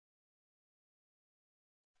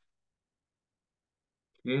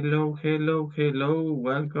Hello, hello, hello.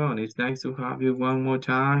 Welcome. It's nice to have you one more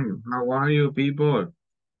time. How are you, people?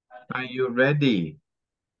 Are you ready?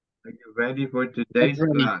 Are you ready for Yes, today's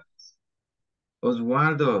Ronnie. class?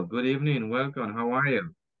 Oswaldo, good evening. Welcome. How are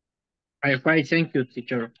you? I'm fine, thank you,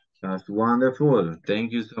 teacher. That's wonderful.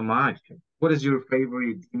 Thank you so much. What is your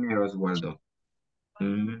favorite dinner, Oswaldo?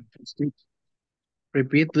 Mhm.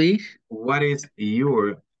 Repeat, please. What is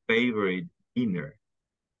your favorite dinner?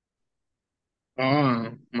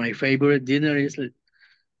 Oh, my favorite dinner is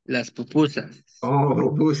las pupusas. Oh,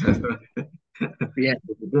 pupusas. Yeah,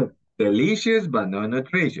 Good. Delicious, but not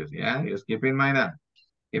nutritious. Yeah, just keep in mind that.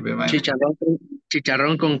 Keep in mind.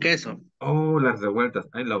 chicharrón con queso. Oh, las revueltas.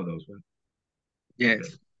 I love those ones. Okay.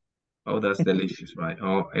 Yes, Oh, that's delicious, right?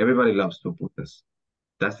 Oh, everybody loves pupusas.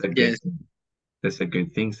 That's a good yes. thing. That's a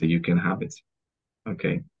good thing, so you can have it.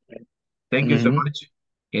 Okay. Thank you so Mhm. much.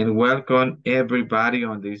 And welcome everybody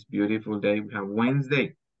on this beautiful day. We have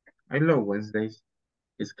Wednesday. I love Wednesdays.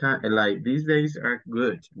 It's kind of like these days are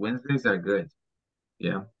good. Wednesdays are good.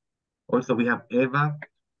 Yeah. Also, we have Eva,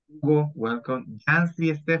 Hugo, welcome.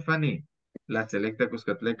 Jancy Stephanie, La Selecta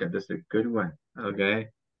Cuscatleca. That's a good one. Okay.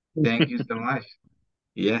 Thank you so much.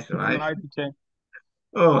 Yes, right. Hi, teacher.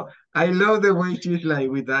 Oh, I love the way she's like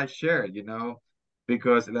with that shirt,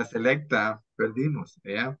 because La Selecta perdimos,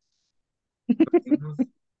 yeah, perdimos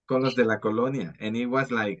con los de la colonia. And it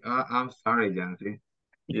was like, oh, I'm sorry, Jancy.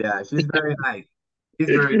 Yeah, she's very nice. She's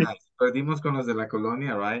very nice. Perdimos con los de la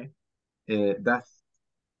colonia, right? That's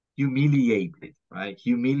humiliated, right?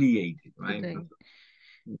 Humiliated, right? Today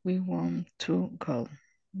we want to go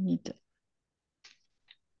meet.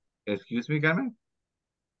 Excuse me, Carmen?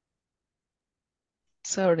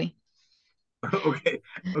 Sorry. Okay,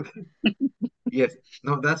 okay. Yes,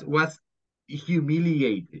 no, that was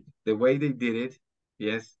humiliated. The way they did it,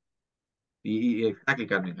 yes. Exactly,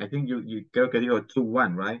 Carmen. I think you creo que dijo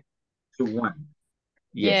 2-1, right? 2-1.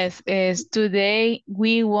 Yes. Yes, is today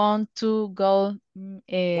we want to go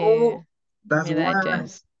Oh, that's why.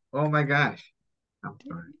 medallas. Oh my gosh. I'm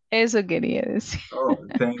sorry. Eso quería decir. Oh,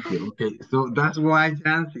 thank you. Okay, so that's why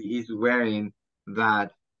Jancy is wearing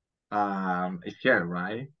that shirt,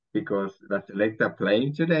 right? Because the Selecta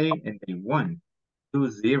played today and they won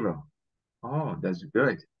 2-0. Oh, that's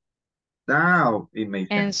good. Now it makes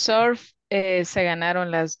En sense. surf se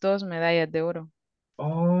ganaron las dos medallas de oro.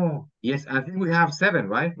 Oh, yes, I think we have 7,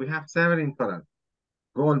 right? We have 7 in total.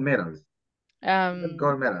 Gold medals. 7 Am,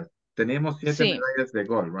 gold medals. Tenemos 7 sí, medallas de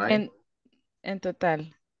gold, right? en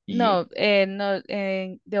total. Yeah. No, no,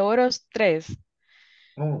 de oros tres.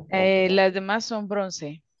 Oh, oh, Las demás son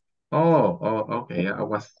bronce. okay. I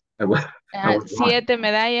was wrong. 7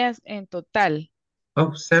 medallas en total.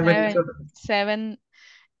 Oh, 7 in Seven, total. seven,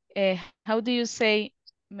 how do you say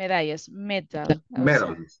medallas? Medal, o sea,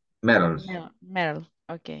 Medals. Medals. medal,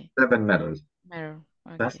 okay, 7 medals. medal,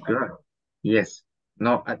 That's okay. good. Yes.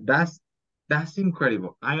 No, that's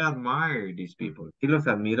incredible. I admire these people. Sí los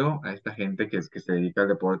admiro a esta gente que se dedica al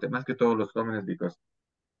deporte, más que todos los jóvenes, because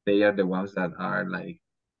they are the ones that are like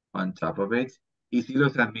on top of it. Y sí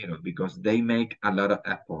los admiro because they make a lot of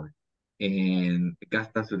effort and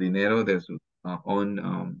gastan su dinero de su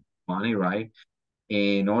own money, right?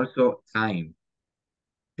 And also time,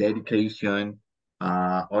 dedication.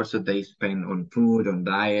 Also they spend on food, on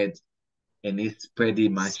diet, and it's pretty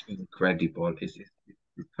much incredible. It's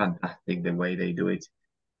fantastic the way they do it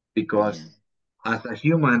because Yeah, as a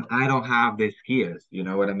human, I don't have the skills. You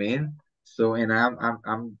know what I mean? So, and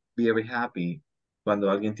I'm very happy cuando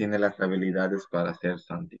alguien tiene las habilidades para hacer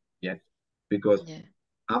something. Yes, because yeah,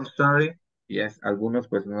 I'm sorry. Yes, algunos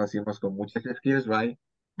pues no nacimos con muchas skills, right?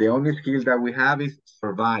 The only skill that we have is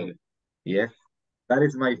survive. Yes, that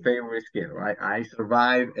is my favorite skill, right? I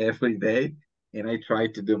survive every day and I try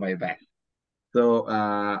to do my best. So,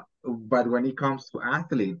 but when it comes to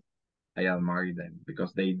athletes, I admire them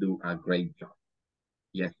because they do a great job.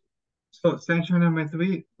 Yes. So section number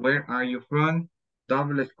 3, where are you from?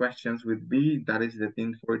 Double questions with B. That is the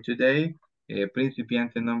thing for today.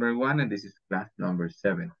 Principiante number 1, and this is class number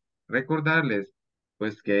 7. Recordarles,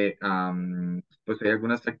 pues que pues hay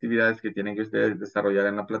algunas actividades que tienen que ustedes desarrollar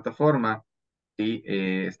en la plataforma y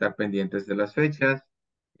estar pendientes de las fechas,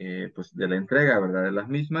 pues de la entrega, ¿verdad? De las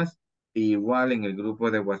mismas. Igual en el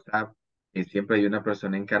grupo de WhatsApp siempre hay una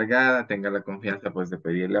persona encargada, tenga la confianza pues de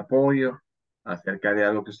pedirle apoyo acerca de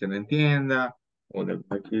algo que usted no entienda o de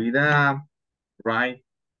alguna actividad, right?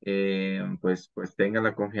 Pues tenga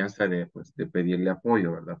la confianza de pedirle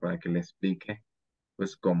apoyo, ¿verdad? Para que le explique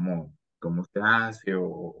pues cómo se hace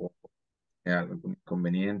o algo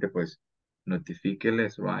inconveniente, pues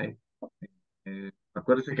notifíqueles, right?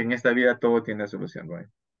 Acuérdense que en esta vida todo tiene solución, right?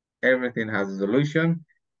 Everything has a solution.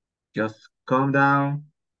 Just calm down,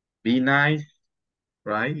 be nice,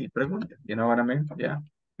 right? Y pregunta, you know what I mean? Yeah,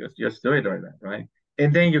 just do it like that, right?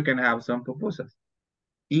 And then you can have some proposals.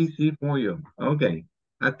 Easy for you. Okay,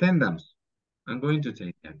 attendance. I'm going to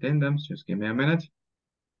take attendance. Just give me a minute.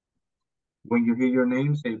 When you hear your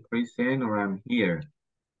name, say present or I'm here.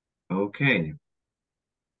 Okay.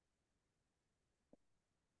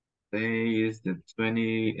 Today is the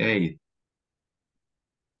 28th.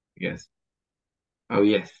 Yes. Oh,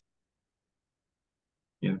 yes.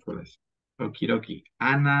 Miércoles. Okie dokie.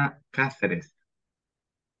 Ana Cáceres.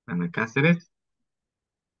 Ana Cáceres.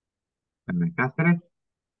 Ana Cáceres.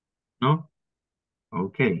 No.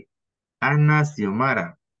 Okay. Ana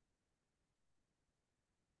Xiomara.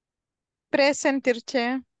 Present,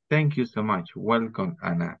 teacher. Thank you so much. Welcome,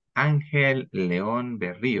 Ana. Ángel León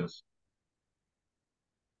Berríos.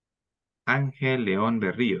 Ángel León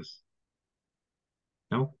Berríos.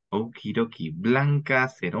 No. Okie dokie. Blanca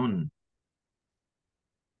Cerón.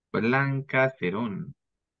 Blanca Cerón.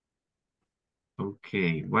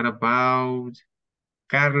 Okay. What about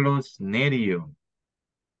Carlos Nerio?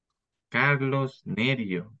 Carlos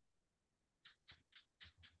Nerio.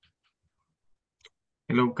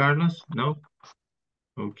 Hello, Carlos? No?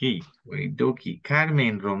 Okay. Wait, dokie.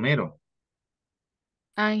 Carmen Romero.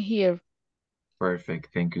 I'm here. Perfect.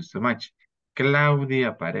 Thank you so much.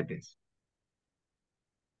 Claudia Paredes.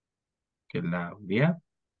 Claudia?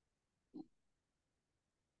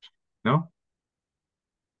 No?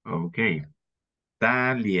 Okay.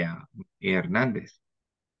 Dalia Hernández.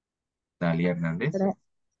 Dalia Hernández.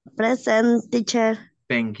 Present, teacher.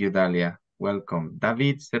 Thank you, Dalia. Welcome.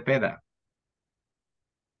 David Cepeda.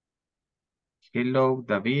 Hello,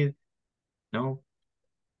 David. No?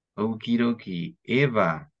 Okie dokie.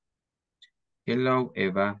 Eva. Hello,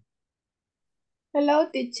 Eva. Hello,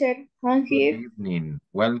 teacher. I'm Good here. evening.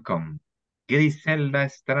 Welcome. Griselda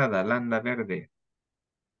Estrada, Landa Verde.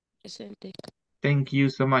 Presente. Thank you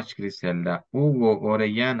so much, Griselda. Hugo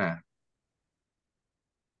Orellana.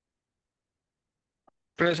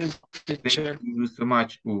 Present, Thank teacher. you so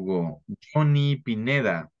much, Hugo. Johnny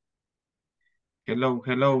Pineda. Hello,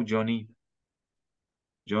 hello, Johnny.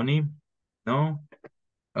 Johnny? No?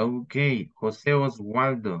 Okay. Jose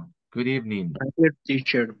Oswaldo. Good evening. I'm here,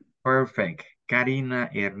 teacher. Perfect. Karina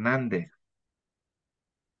Hernandez.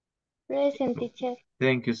 Present, teacher.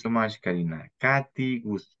 Thank you so much, Karina. Katy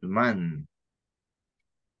Guzmán.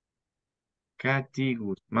 Katy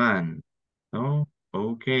Guzmán. No?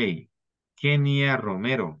 Okay. Kenia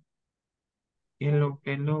Romero. Hello,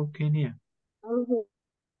 hello, Kenia.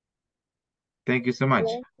 Thank you so much.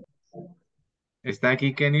 ¿Está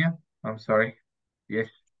aquí Kenia? I'm sorry. Yes.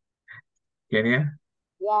 Kenia?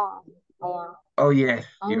 Yeah, I am. Oh, yes.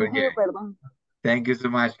 I'm You're here, here. perdón. Thank you so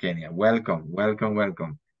much, Kenia. Welcome, welcome,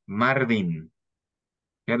 welcome. Marvin.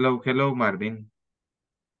 Hello, hello, Marvin.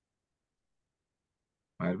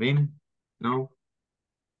 Marvin? No?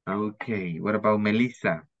 Okay. What about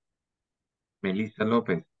Melissa? Melissa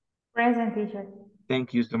Lopez. Present, teacher.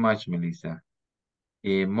 Thank you so much, Melissa.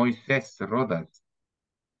 Moisés Rodas.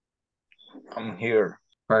 I'm here.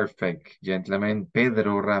 Perfect, gentlemen.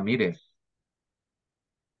 Pedro Ramírez.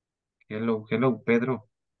 Hello, hello, Pedro.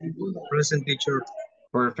 Present, teacher.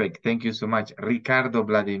 Perfect, thank you so much. Ricardo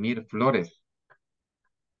Vladimir Flores.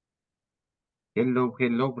 Hello,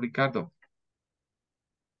 hello, Ricardo.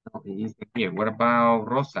 Oh, he isn't here. What about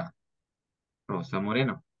Rosa? Rosa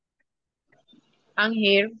Moreno. I'm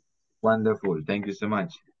here. Wonderful, thank you so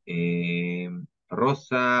much.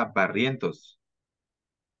 Rosa Barrientos.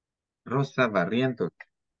 Rosa Barrientos.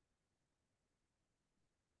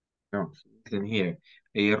 No, she isn't here.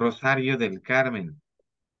 Rosario del Carmen.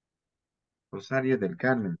 Rosario del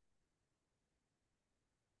Carmen.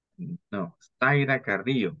 No, Zaira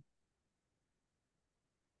Carrillo.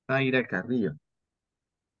 Zaira Carrillo.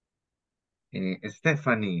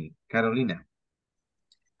 Stephanie Carolina.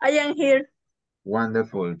 I am here.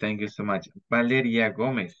 Wonderful, thank you so much. Valeria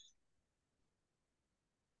Gómez.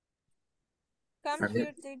 Come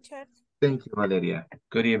here, teacher. Thank you, Valeria.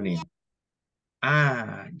 Good evening.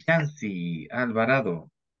 Yancy Alvarado.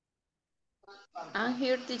 I'm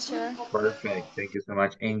here, teacher. Perfect, thank you so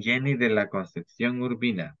much. And Jenny de la Concepción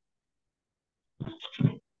Urbina.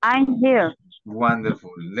 I'm here.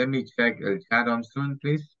 Wonderful. Let me check el chat on Zoom,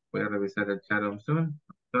 please. Voy a revisar el chat on Zoom.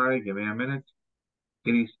 Sorry, give me a minute.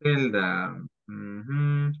 Griselda.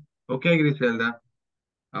 Okay, Griselda.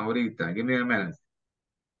 Ahorita, give me a minute.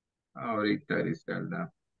 Ahorita,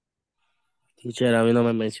 Griselda. Teacher, a mí no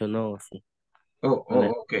me mencionó, sí.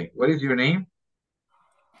 Okay. What is your name?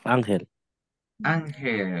 Ángel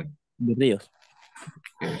Ángel. de Ríos.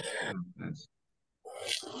 Okay.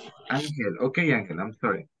 Ángel. Okay, Ángel, I'm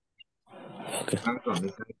sorry. Welcome.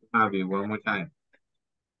 It's nice to have you one more time.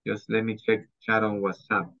 Just let me check chat on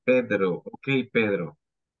WhatsApp. Pedro. Okay, Pedro.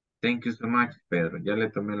 Thank you so much, Pedro. Ya le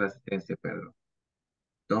tomé la asistencia, Pedro.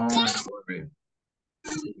 Don't worry.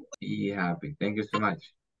 Be happy. Thank you so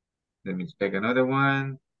much. Let me check another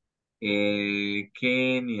one.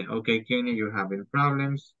 Kenya. Okay, Kenya, you're having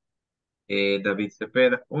problems. David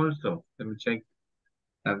Cepeda also. Let me check.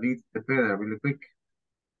 David Cepeda, really quick.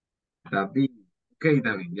 David. Okay,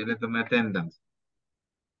 David, ya le tomé attendance.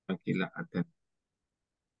 Aquí la attendance.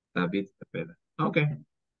 David Cepeda. Okay.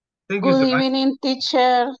 Thank you so Good much. evening,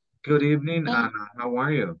 teacher. Good evening, Ana. How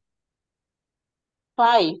are you?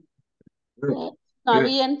 Fine. Good. No Good.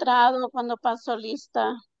 había entrado cuando pasó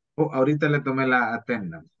lista. Oh, ahorita le tomé la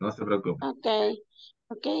attendance. No se preocupe. Ok.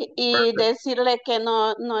 Y Perfect. decirle que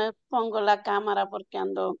no pongo la cámara porque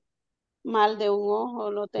ando mal de un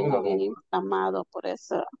ojo, lo tengo bien inflamado, por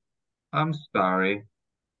eso. I'm sorry.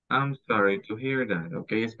 I'm sorry to hear that.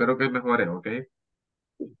 Okay, espero que mejore, okay?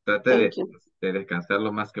 Trate de descansar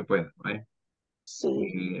lo más que pueda, ¿vale?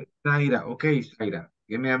 Sí. Zaira, okay, Zaira.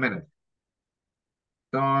 Give me a minute.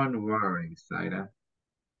 Don't worry, Zaira.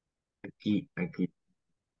 Aquí.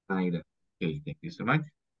 Zaira. Okay, thank you so much.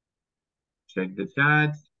 Check the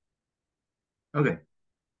chat. Okay.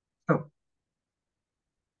 So,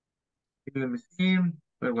 let me see.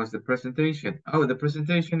 Where was the presentation? Oh, the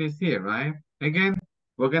presentation is here, right? Again,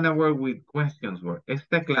 we're gonna work with questions work.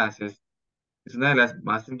 Esta clase es una de las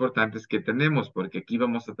más importantes que tenemos porque aquí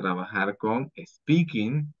vamos a trabajar con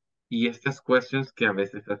speaking y estas questions que a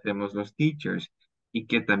veces hacemos los teachers y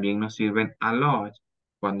que también nos sirven a lot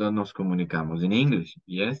cuando nos comunicamos en English.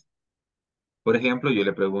 Yes. Por ejemplo, yo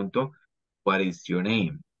le pregunto, what is your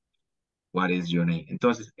name? What is your name?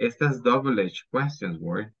 Entonces, estas double-edged questions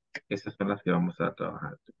word, estas son las que vamos a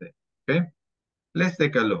trabajar today. Okay? Let's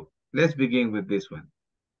take a look. Let's begin with this one.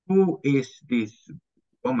 Who is this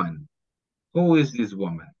woman? Who is this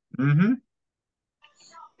woman?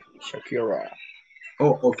 Shakira.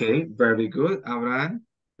 Oh, okay. Very good, Abraham.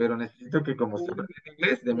 Pero necesito que como se habla en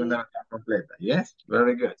inglés, deme una oración completa. Yes?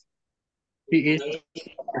 Very good. She is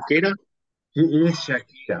Shakira. She is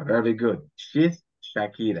Shakira. Very good. She's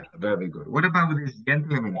Shakira. Very good. What about this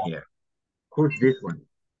gentleman here? Who's this one?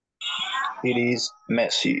 It is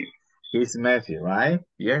Messi. He's Messi, right?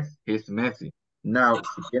 Yes, he's Messi. Now,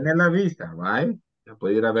 si tiene la visa, right? Se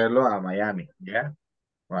puede ir a verlo a Miami, yeah?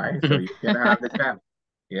 Right? So you can have the chance.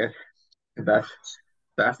 Yes,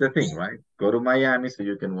 that's the thing, right? Go to Miami so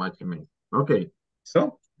you can watch him. Okay,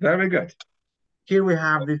 so very good. Here we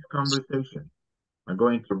have this conversation. I'm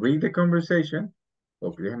going to read the conversation.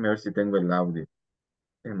 Okay, déjame ver si tengo el audio.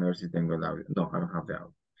 Déjame ver si tengo el audio. No, I don't have the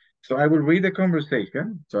audio. So I will read the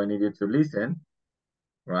conversation. So I need you to listen,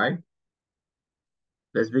 right?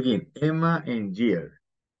 Let's begin. Emma and Jill.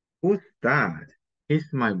 Who's that?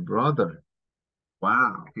 He's my brother.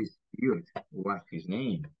 Wow, he's cute. What's his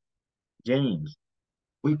name? James.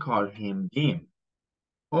 We call him Jim.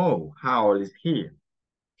 Oh, how old is he?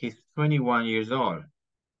 He's 21 years old.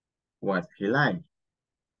 What's he like?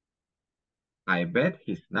 I bet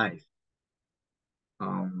he's nice.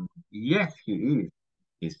 Yes, he is.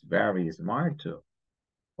 He's very smart too.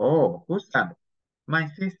 Oh, who's that? My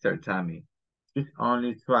sister, Tammy. She's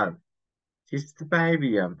only 12. She's the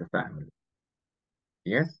baby of the family.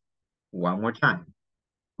 Yes? One more time.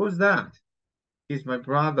 Who's that? He's my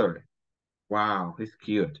brother. Wow, he's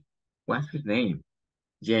cute. What's his name?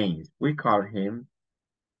 James. We call him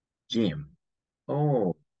Jim.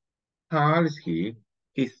 Oh, how old is he?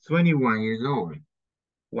 He's 21 years old.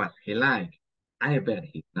 What's he like? I bet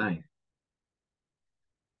he's nice.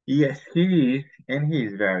 Yes, he is, and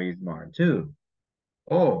he's very smart too.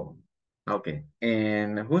 Oh, okay.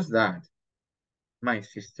 And who's that? My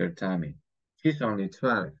sister Tammy. She's only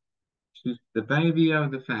 12. She's the baby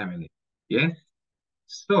of the family. Yes?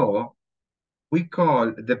 So, we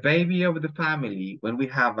call the baby of the family when we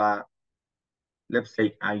have a, let's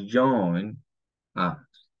say, a young,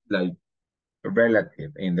 like a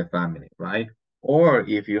relative in the family, right? Or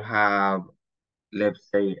if you have, let's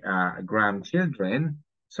say, grandchildren,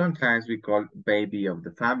 sometimes we call baby of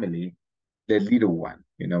the family the little one.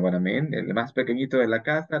 You know what I mean? El más pequeñito de la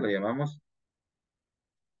casa lo llamamos.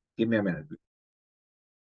 Give me a minute, please.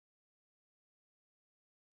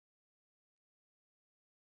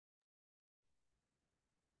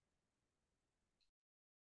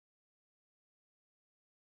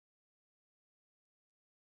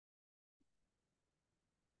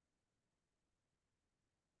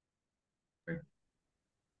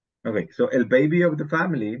 Okay, so el baby of the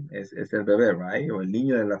family es el bebé, right? O el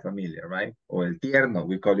niño de la familia, right? O el tierno,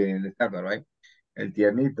 we call it in El Salvador, right? El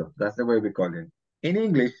tiernito, that's the way we call it. En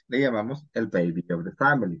English le llamamos el baby of the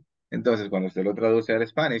family. Entonces, cuando usted lo traduce al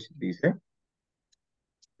Spanish, dice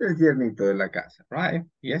el tiernito de la casa, right?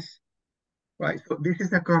 Yes, right. So this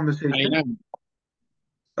is a I conversation. am.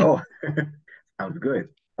 Oh, sounds good.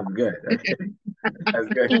 Sounds good. Okay, that's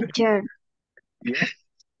good. Teacher, Yes,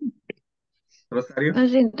 Rosario. lo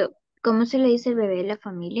siento, ¿cómo se le dice el bebé de la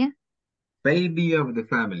familia? Baby of the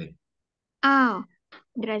family. Ah,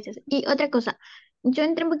 gracias. Y otra cosa, yo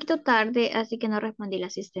entré un poquito tarde, así que no respondí la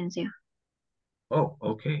asistencia. Oh,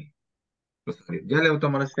 okay. Rosario. Ya le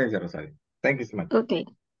tomo la asistencia, Rosario. Thank you so much. Ok,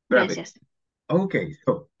 Perfect. gracias. Okay,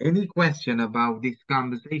 so any question about this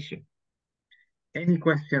conversation? Any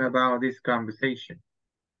question about this conversation?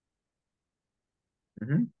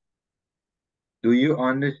 Mhm. Do you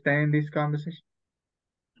understand this conversation?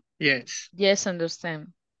 Yes. Yes, understand.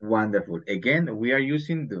 Wonderful. Again, we are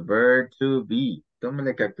using the verb to be.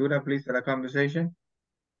 Tómale captura, please, a la conversation.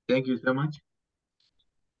 Thank you so much.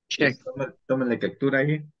 Check. Yes, tómale captura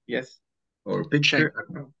ahí. Yes. Or picture.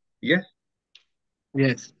 Yes.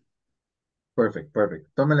 Yes. Perfect, perfect.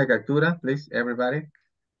 Tómale captura, please, everybody.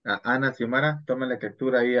 Ana, Xiomara, tómale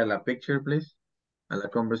captura ahí a la picture, please. A la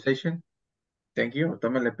conversation. Thank you.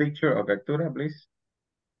 Tómale picture o captura, please.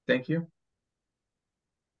 Thank you.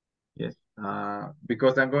 Yes.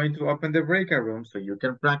 Because I'm going to open the breakout room so you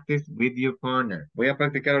can practice with your partner. Voy a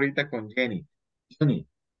practicar ahorita con Jenny. Jenny,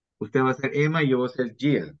 usted va a ser Emma y yo voy a ser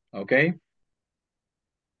Jill, ¿ok?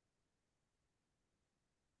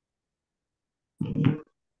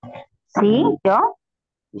 Sí, yo.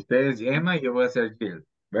 Usted es Emma y yo voy a ser Jill.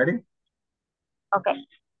 Ready? Okay.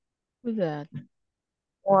 Who's that?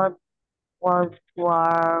 What was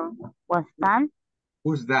that?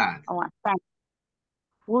 Who's that? Oh, what's that?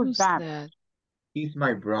 Who's that? He's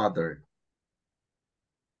my brother.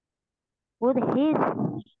 Who his?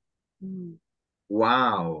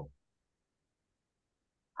 Wow.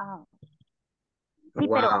 Oh. Sí,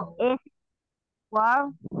 Wow. pero es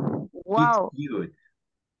wow. Wow. He's cute.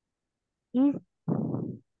 He's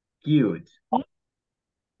Cute.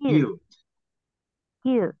 cute.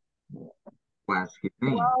 Cute. What's his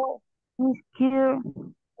name? Wow. He's cute.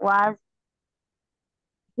 Was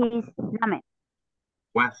his name?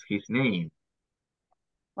 What's his name?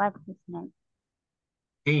 What's his name?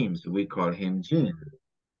 James, we call him Jim.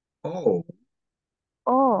 Oh,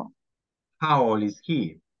 Oh, how old is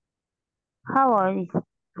he? how old is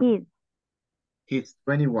he? He's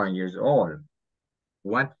 21 years old.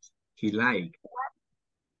 What's he like?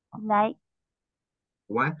 Like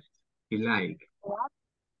What's he like?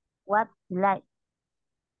 what's he like?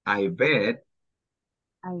 I bet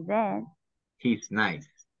I bet he's nice.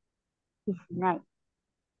 he's nice.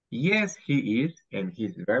 Yes, he is, and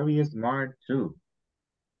he's very smart too.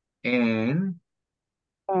 And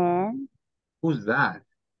And who's that?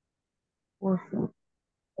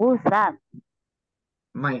 who's that?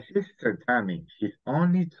 My sister Tammy. She's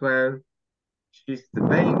only 12. She's the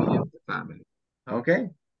baby of the family. Okay?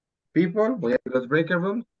 People, voy a los breaker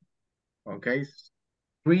rooms. Okay?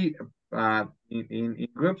 Three in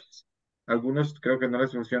groups. Algunos creo que no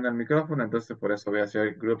les funciona el micrófono, entonces por eso voy a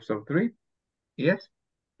hacer groups of 3. Yes?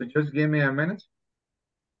 So just give me a minute.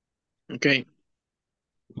 Okay.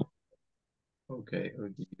 Okay,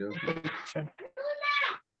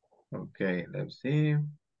 okay, let's see.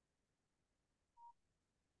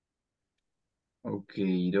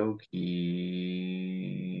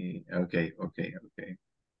 Okay, okay.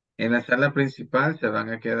 En la sala principal se van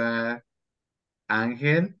a quedar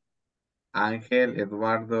Ángel,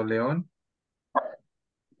 Eduardo León,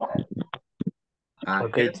 Okay,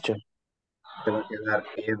 Ángel, teacher. se va a quedar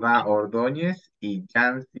Eva Ordóñez y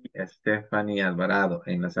Yancy Stephanie Alvarado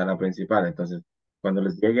en la sala principal. Entonces, cuando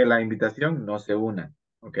les llegue la invitación, no se unan,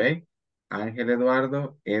 ¿ok? Ángel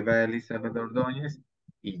Eduardo, Eva Elizabeth Ordóñez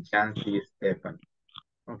y Yancy Stephanie,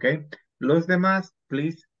 ¿ok? Los demás,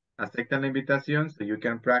 please, aceptan la invitación so you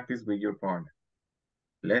can practice with your partner.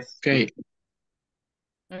 Let's do Okay. it.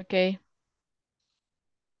 Okay.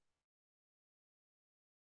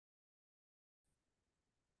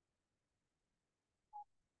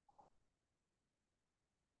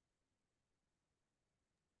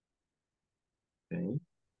 Okay.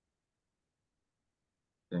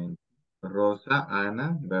 Thank you. Rosa,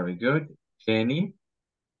 Ana, very good. Jenny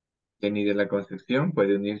de la Concepción,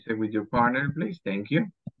 puede unirse with your partner, please. Thank you.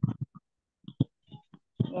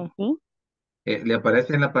 Sí. Le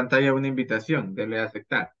aparece en la pantalla una invitación. Dele a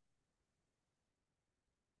aceptar.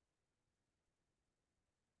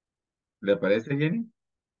 ¿Le aparece, Jenny?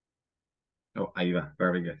 Oh, ahí va.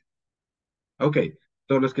 Very good. Ok.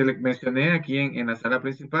 Todos los que les mencioné aquí en la sala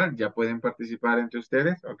principal ya pueden participar entre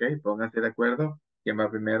ustedes. Ok. Pónganse de acuerdo. ¿Quién va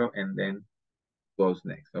primero? And then goes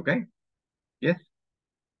next, okay? Yes?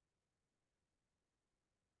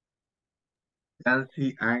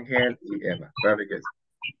 Nancy, Ángel, y Eva. Very good.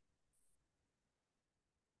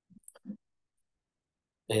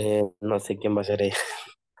 No sé quién va a ser ella.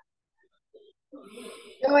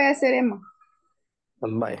 Yo voy a hacer Emma.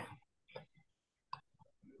 Vaya.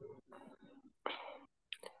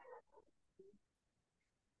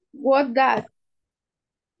 What that?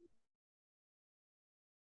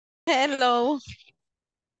 Hello.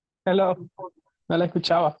 Hello, no la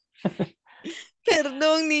escuchaba.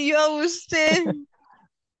 Perdón, ni yo a usted.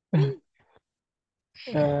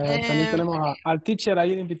 También tenemos al teacher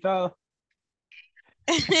ahí de invitado.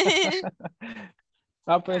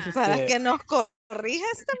 Pues Para que nos corrija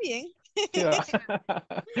está bien. sí, va.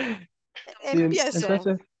 Sí, Empiezo.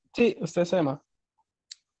 entonces, sí, usted se llama.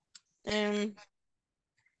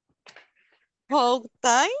 Hold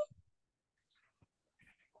time.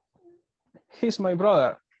 He's my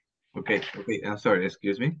brother. Okay, I'm sorry,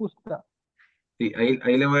 excuse me. Who's that? Sí,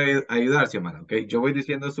 ahí le voy a ayudar, Xiomara, ok. Yo voy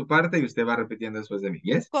diciendo su parte y usted va repitiendo después de mí,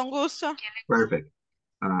 ¿yes? Con gusto. Perfect.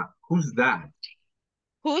 Who's that?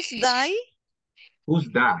 Who's die?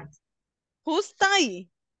 Who's that? Who's die?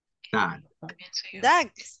 That.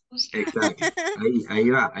 Dag. Exactly. Ahí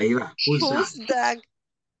va. Who's Who's that? dag?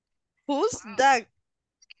 Who's dag?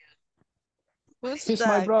 Who's He's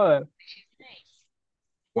my dag? brother.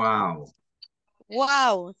 Wow.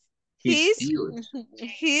 Wow. He's cute.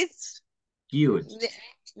 He's Cute.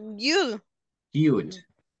 you. Cute.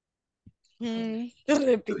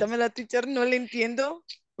 Repítame la teacher, no le entiendo.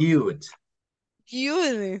 Cute.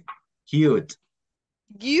 Good. Cute.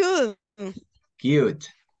 Good. Cute.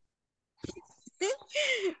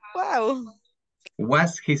 Wow.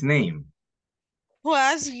 What's his name?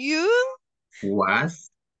 Was you? What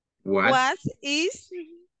What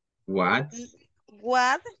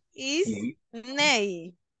is he-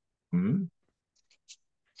 name?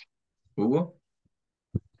 Hugo?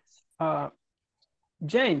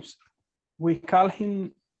 James. We call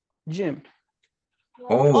him Jim.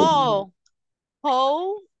 Oh,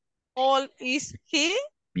 How old is he?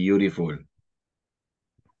 beautiful.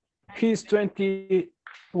 He's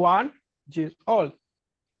 21 years old.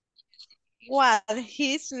 What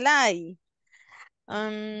his like?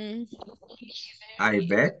 I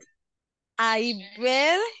bet. I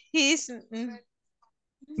bet he's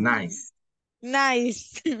Nice.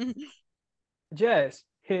 nice. Yes,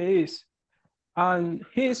 he is. And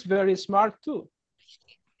he's very smart too.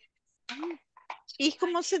 ¿Y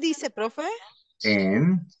cómo se dice, profe?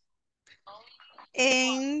 And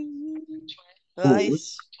Ay,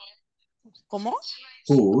 who's ¿cómo?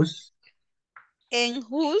 En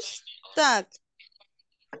whose tag?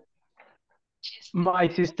 My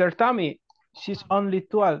sister Tammy, she's only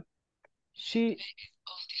 12. She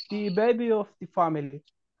the baby of the family.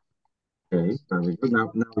 okay, very good.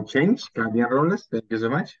 Now change. Claudia Robles, thank you so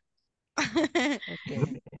much. Okay.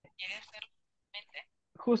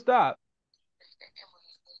 Who's that?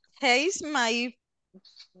 He's my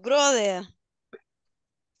brother.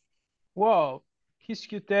 Wow, he's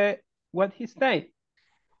cute. What's his name?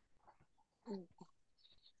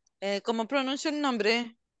 ¿Cómo pronuncio el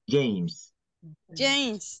nombre? James.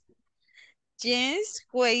 James. James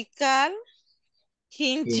Huaycal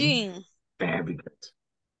Hinjin. Very good.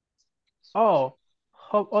 Oh,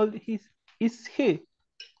 how old is he?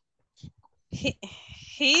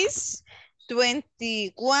 He's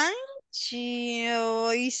 21.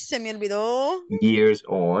 Ay, se me olvidó. Years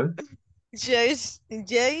old.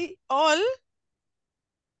 All.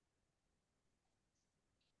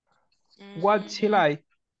 What's he like?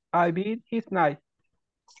 I bet he's nice.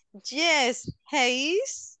 Yes, he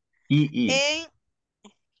is. He is. And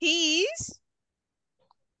he is.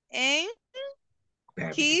 And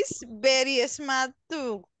Very he's very smart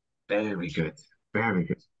too. Very good. Very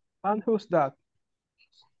good. And who's that?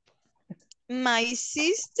 My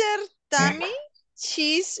sister Tammy,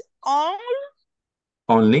 she's all.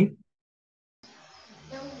 Only?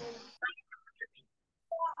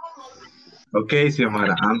 Okay,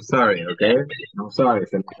 Xiomara, I'm sorry, okay? I'm sorry,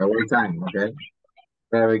 it's our time, okay?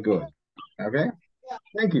 Very good. Okay?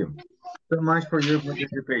 Thank you so much for your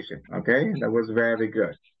participation, okay? That was very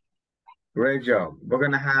good. Great job. We're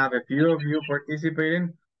gonna have a few of you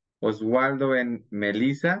participating. Oswaldo and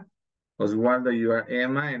Melissa. Oswaldo, you are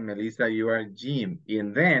Emma, and Melissa, you are Jim.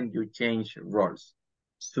 And then you change roles.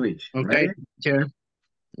 Switch, Okay, ready? sure.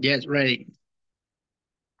 Yes, ready.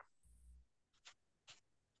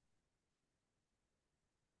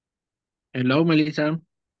 Hello, Melissa.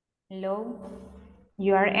 Hello,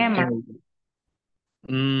 you are Emma.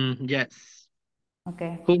 Yes.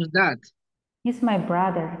 Okay. Who's that? He's my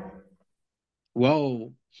brother.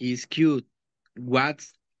 Wow, he's cute.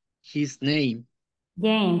 What's his name?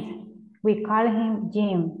 James. We call him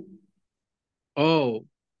Jim. Oh,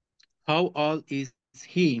 how old is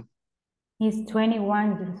he? He's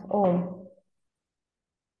 21 years old.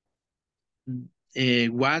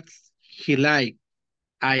 What's he like?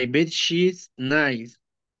 I bet she's nice.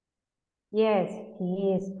 Yes,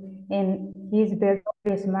 he is. And he's very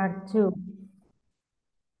smart too.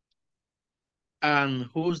 And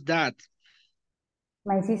who's that?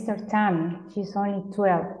 My sister Tammy, she's only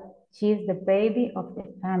 12. She's the baby of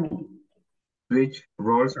the family. Switch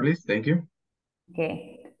roles, please. Thank you.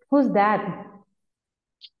 Okay. Who's that?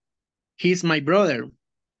 He's my brother,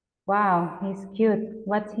 Wow, he's cute.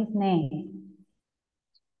 What's his name?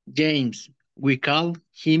 James. We call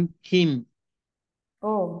him him.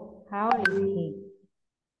 Oh, how old is he?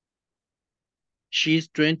 She's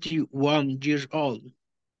 21 years old.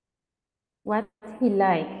 What's he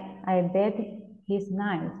like? I bet he's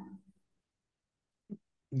nice.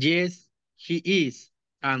 Yes, he is.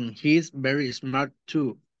 And he's very smart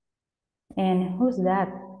too. And who's that?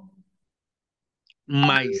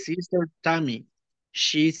 My sister Tammy.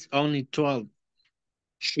 She's only 12.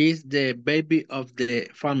 She's the baby of the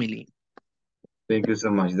family. Thank you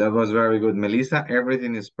so much. That was very good. Melissa,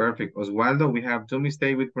 everything is perfect. Oswaldo, we have two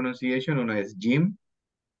mistakes with pronunciation. Una es Jim.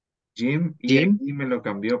 Jim. Y Jim? aquí me lo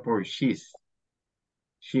cambió por she's.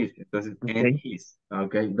 She's. Entonces, and Okay. his.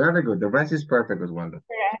 Okay, very good. The rest is perfect, Oswaldo.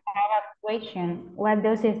 I have a question. What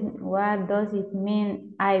does it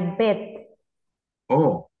mean? I bet.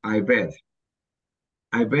 Oh, I bet.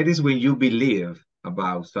 I bet is when you believe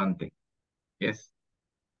about something. Yes.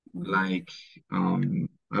 Like, I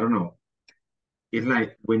don't know. It's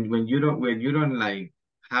like when you don't like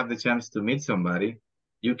have the chance to meet somebody,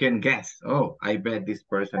 you can guess. Oh, I bet this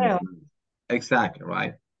person is Well, nice. Exactly,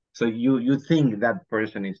 right? So you think that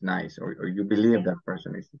person is nice, or you believe that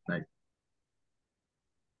person is nice.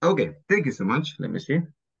 Okay, thank you so much. Let me see.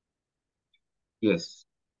 Yes.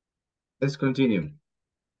 Let's continue.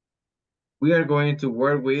 We are going to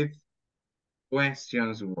work with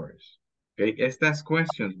questions words. Okay, estas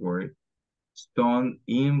questions words son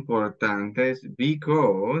importantes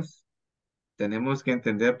because tenemos que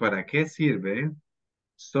entender para qué sirve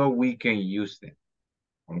so we can use them.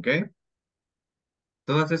 ¿Ok?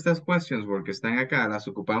 Todas estas questions words que están acá las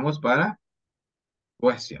ocupamos para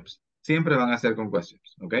questions. Siempre van a ser con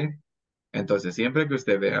questions. ¿Ok? Entonces, siempre que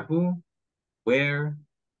usted vea who, where,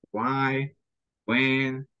 why,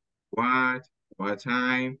 when, what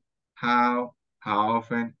time, how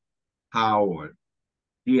often, how old,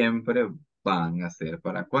 siempre van a ser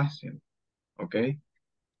para question. ¿Ok?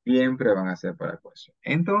 Siempre van a ser para question.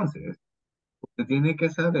 Entonces, usted tiene que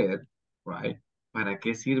saber, right, para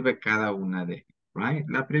qué sirve cada una de ellas, right?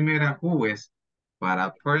 La primera, who, es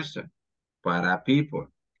para person, para people.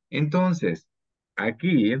 Entonces,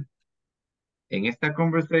 aquí, en esta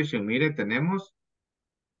conversation, mire, tenemos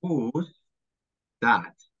who's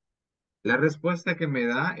that. La respuesta que me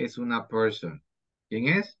da es una person. ¿Quién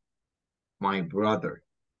es? My brother.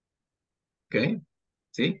 ¿Ok?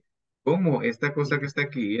 ¿Sí? Como esta cosa que está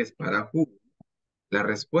aquí es para who, la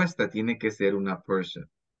respuesta tiene que ser una person.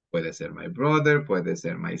 Puede ser my brother, puede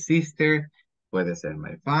ser my sister, puede ser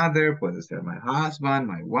my father, puede ser my husband,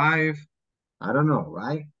 my wife. I don't know,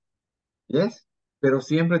 right? Yes? Pero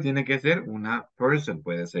siempre tiene que ser una person.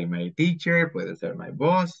 Puede ser my teacher, puede ser my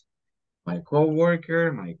boss, my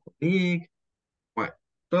coworker, my colleague. Bueno,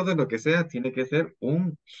 todo lo que sea tiene que ser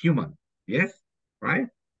un human. Yes? Right?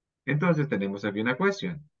 Entonces tenemos aquí una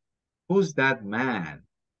question. Who's that man?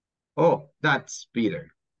 Oh, that's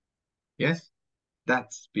Peter. Yes?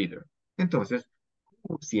 That's Peter. Entonces,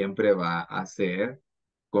 siempre va a ser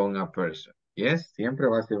con a person. Yes? Siempre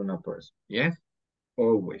va a ser una person. Yes?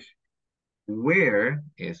 Always. Where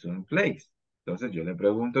es un place. Entonces, yo le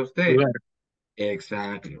pregunto a usted. Lugar.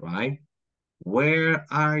 Exactly, right? Where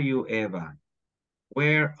are you, Eva?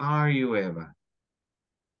 Where are you, Eva?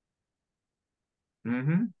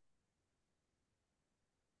 Mhm.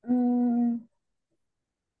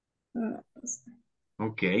 No.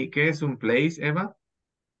 Ok, ¿qué es un place, Eva?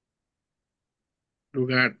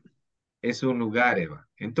 Lugar. Es un lugar, Eva.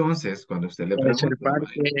 Entonces, cuando usted le Puede ser pregunta,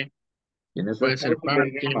 right? parque. ¿Quién es Puede el ser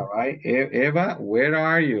parque de parque. Eva, right? Eva, where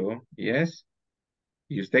are you? Yes.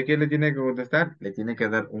 ¿Y usted qué le tiene que contestar? Le tiene que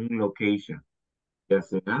dar un location. Ya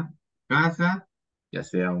sea casa, ya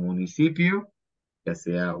sea un municipio, ya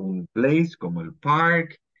sea un place como el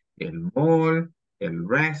park, el mall, el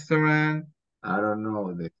restaurant, I don't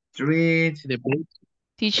know, the street. The place.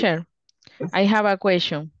 Teacher, Yes. I have a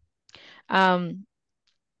question.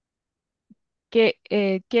 ¿Qué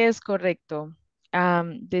es correcto?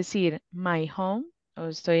 decir my home, o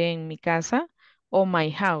estoy en mi casa, o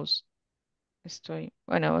my house. Estoy,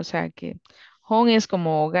 bueno, o sea que home es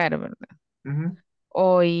como hogar, ¿verdad? Ujú,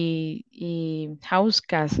 O y house,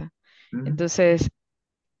 casa. ujú. Entonces,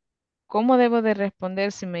 ¿cómo debo de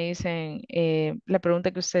responder si me dicen la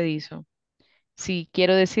pregunta que usted hizo? Si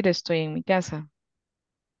quiero decir estoy en mi casa.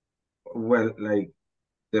 Well, like,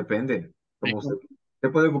 depende. Como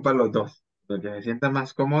usted puede ocupar los dos. Lo que se sienta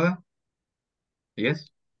más cómoda,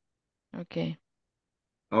 ¿yes? Ok.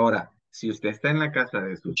 Ahora, si usted está en la casa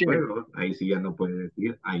de sus Sí. suegros, ahí sí ya no puede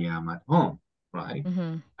decir I am at home, right?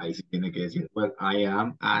 Ujú, Ahí sí tiene que decir, well, I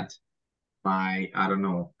am at my, I don't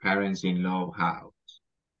know, parents-in-law house.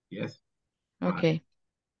 Yes, right. ok.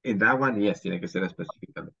 In that one, yes, tiene que ser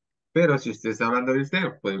específicamente. Pero si usted está hablando de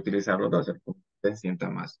usted, puede utilizar los dos, el que usted sienta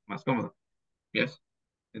más cómodo. Yes.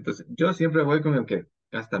 Entonces, yo siempre voy con el que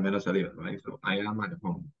gasta menos saliva, right? So, I am at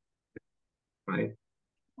home, right?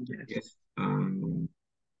 Yes. Yes.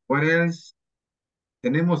 What else?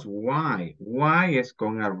 Tenemos why. Why es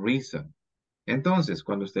con a reason. Entonces,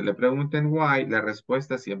 cuando usted le pregunten why, la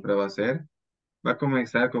respuesta siempre va a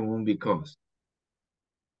comenzar con un because.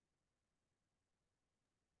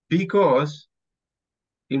 Because,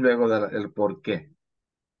 y luego dar el por qué.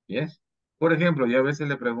 Yes. Por ejemplo, yo a veces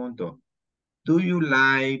le pregunto, do you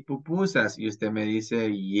like pupusas? Y usted me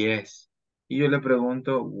dice, yes. Y yo le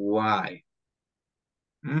pregunto, why?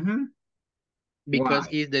 Ujú. Because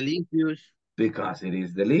Why? it's delicious. Because it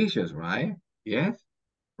is delicious, right? Yes,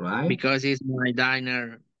 right? Because it's my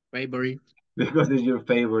diner favorite. Because it's your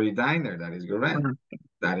favorite diner. That is correct. Ajá.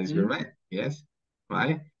 That is Mm. correct. Yes,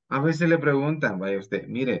 right? A veces le preguntan, vaya usted,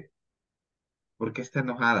 mire, ¿por qué está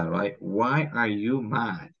enojada, right? Why are you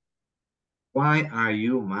mad? Why are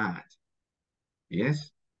you mad?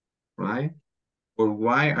 Yes, right? Or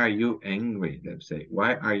why are you angry? Let's say,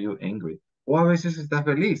 why are you angry? O a veces está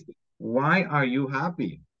feliz. Why are you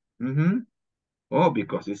happy? Mhm. Oh,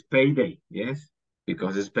 because it's payday. Yes,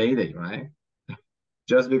 because it's payday, right?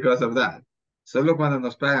 Just because of that. Solo cuando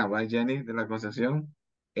nos pagan, right, Jenny, de la concesión?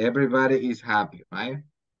 Everybody is happy, right?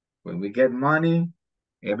 When we get money,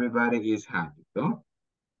 everybody is happy, ¿no?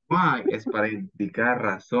 Why es para indicar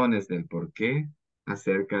razones del por qué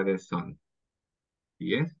acerca de son.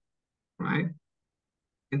 Yes, right?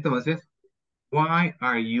 Entonces, why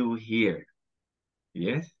are you here?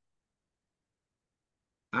 Yes.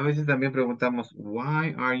 A veces también preguntamos,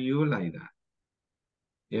 why are you like that?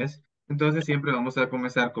 Yes. Entonces siempre vamos a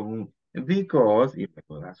comenzar con un because y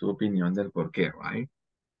luego dar su opinión del por qué, right?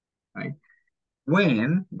 Right.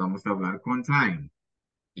 When, vamos a hablar con time.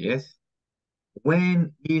 Yes.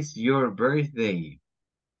 When is your birthday?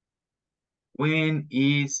 When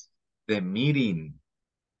is the meeting?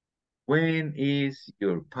 When is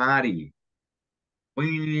your party?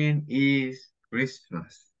 When is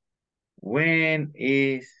Christmas? When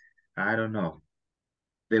is, I don't know,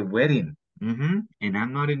 the wedding? And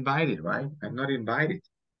I'm not invited, right? I'm not invited.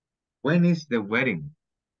 When is the wedding?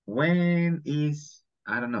 When is,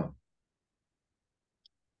 I don't know,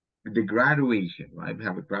 the graduation, right? We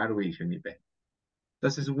have a graduation event.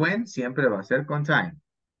 Entonces, when siempre va a ser con time.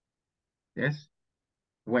 Yes?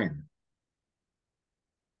 When.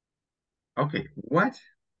 Okay, what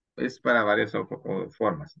es para varias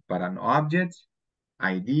formas. Para an object,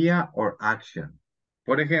 idea, or action.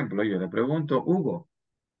 Por ejemplo, yo le pregunto, Hugo,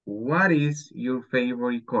 what is your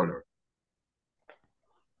favorite color?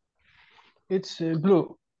 It's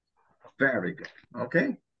blue. Very good.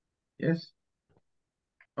 Okay. Yes.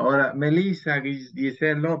 Ahora, Melissa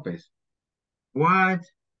Giselle López, what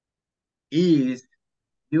is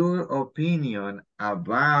your opinion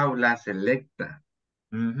about la selecta?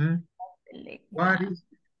 What is?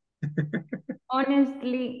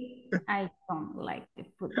 Honestly, I don't like the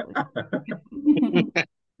football.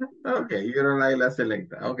 Okay, you don't like la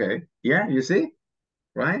selecta. Okay. Yeah, you see?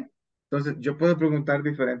 Right? Entonces, yo puedo preguntar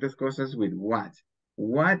diferentes cosas with what.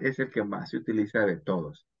 What es el que más se utiliza de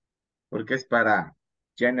todos. Porque es para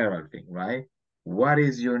general thing, right? What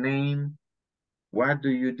is your name? What do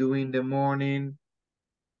you do in the morning?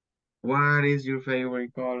 What is your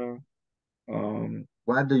favorite color?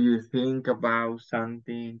 What do you think about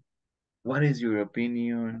something? What is your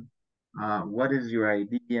opinion? What is your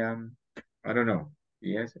idea? I don't know.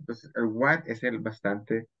 Yes. Entonces, el what es el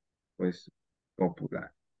bastante, pues,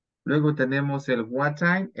 popular. Luego tenemos el what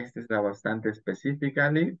time. Este está bastante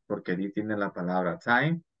específicamente porque ahí tiene la palabra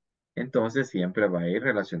time. Entonces, siempre va a ir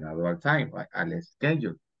relacionado al time, al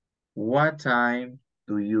schedule. What time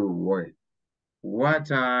do you work? What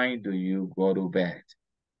time do you go to bed?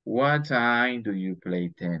 What time do you play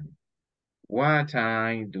tennis? What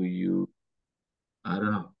time do you, I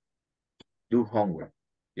don't know, do do homework?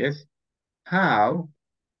 Yes. How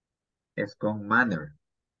es con manner.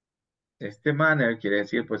 Este manner quiere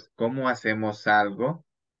decir, pues, cómo hacemos algo,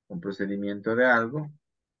 un procedimiento de algo,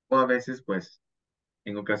 o a veces, pues,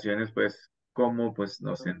 en ocasiones, pues, cómo, pues,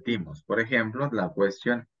 nos sentimos. Por ejemplo, la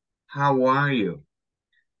cuestión, how are you?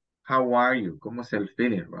 How are you? ¿Cómo es el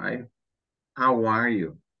feeling, right? How are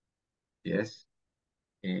you? Yes.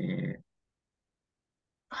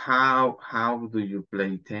 How do you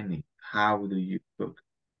play tennis? How do you cook?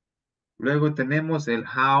 Luego tenemos el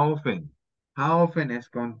how often. How often es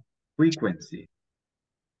con frequency.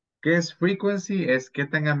 ¿Qué es frequency? Es qué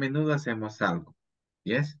tan a menudo hacemos algo.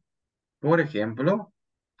 Yes. Por ejemplo,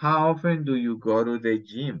 how often do you go to the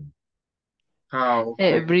gym? How often?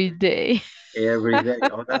 Every day. Every day.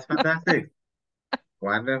 Oh, that's fantastic.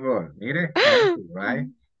 Wonderful. Mire, healthy, right?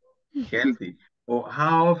 Healthy. Or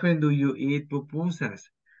how often do you eat pupusas?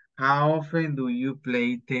 How often do you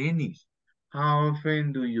play tennis? How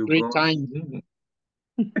often do you 3 go times. swimming?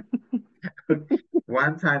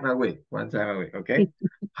 One time a week, okay?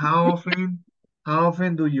 How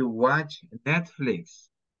often do you watch Netflix?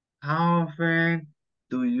 How often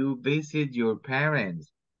do you visit your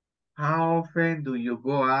parents? How often do you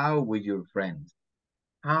go out with your friends?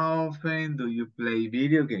 How often do you play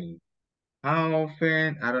video games? How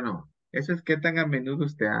often, I don't know. Eso es qué tan a menudo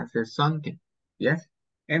usted hace something. Yes.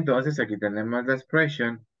 Entonces aquí tenemos la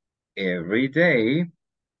expression every day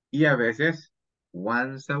y a veces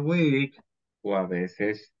once a week o a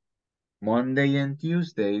veces Monday and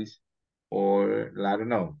Tuesdays or I don't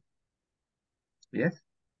know. Yes.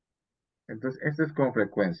 Entonces esto es con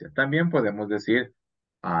frecuencia. También podemos decir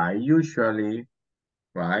I usually,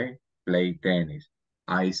 right, play tennis.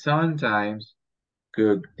 I sometimes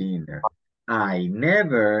cook dinner. I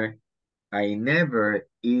never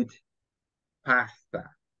eat pasta.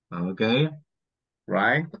 Okay,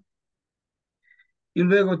 right? Y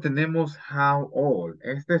luego tenemos how old.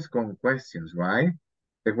 Este es con questions, right?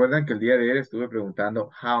 ¿Recuerdan que el día de ayer estuve preguntando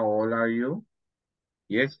how old are you?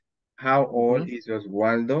 Yes. How old is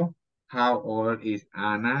Oswaldo? How old is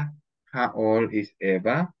Ana? How old is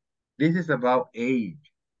Eva? This is about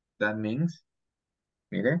age. That means,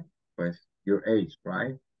 mire, pues your age,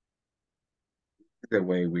 right? The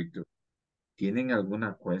way we do. ¿Tienen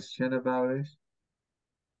alguna question about this?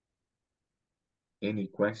 Any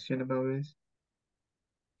question about this?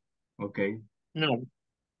 Okay. No.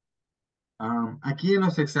 Aquí en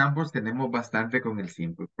los examples tenemos bastante con el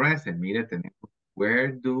simple present. Mire, tenemos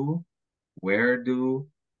where do, where do,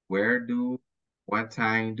 where do, what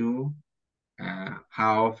time do,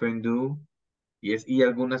 how often do, yes, y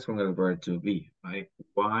algunas con el verb to be, right?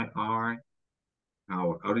 Why are,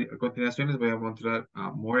 how. A continuación les voy a mostrar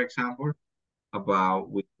more examples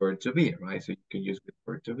about with verb to be, right? So you can use with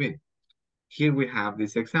verb to be. Here we have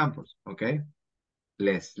these examples, okay?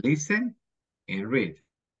 Let's listen and read.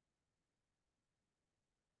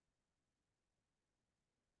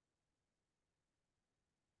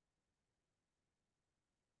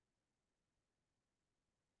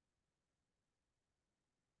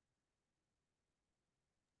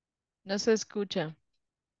 No se escucha.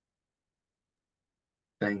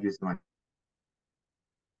 Thank you so much.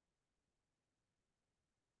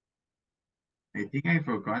 I think I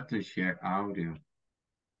forgot to share audio.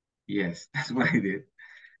 Yes, that's what I did.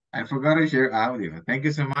 I forgot to share audio. Thank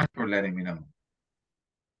you so much for letting me know.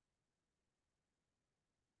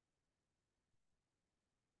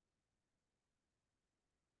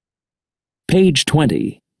 Page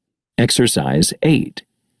 20. Exercise 8.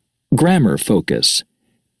 Grammar focus.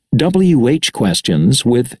 WH questions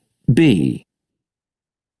with be.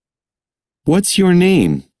 What's your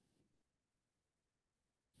name?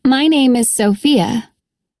 My name is Sophia.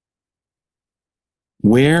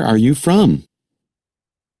 Where are you from?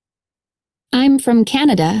 I'm from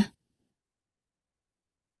Canada.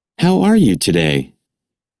 How are you today?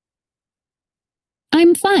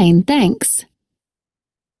 I'm fine, thanks.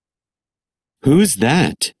 Who's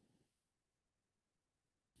that?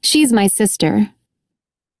 She's my sister.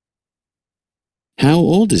 How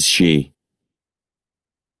old is she?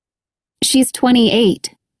 She's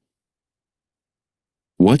 28.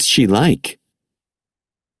 What's she like?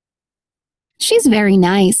 She's very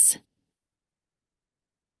nice.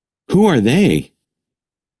 Who are they?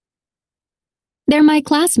 They're my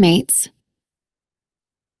classmates.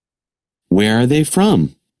 Where are they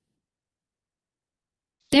from?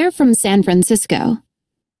 They're from San Francisco.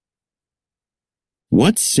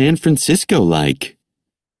 What's San Francisco like?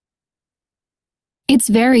 It's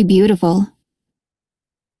very beautiful.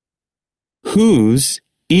 Whose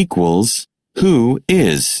equals who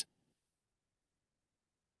is.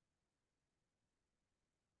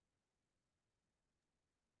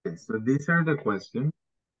 Okay, so these are the questions.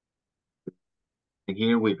 And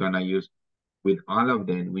here we're gonna use, with all of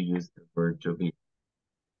them, we use the verb to be.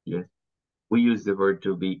 Yes, we use the verb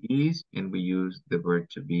to be is, and we use the verb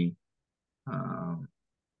to be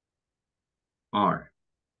are,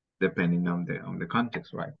 depending on the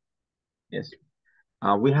context, right? Yes.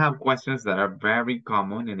 We have questions that are very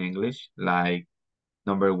common in English, like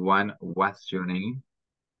number one, what's your name?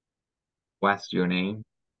 What's your name?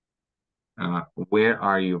 Where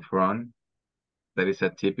are you from? That is a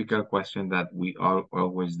typical question that we all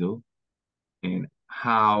always do. And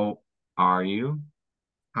how are you?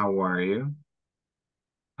 How are you?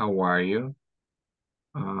 How are you?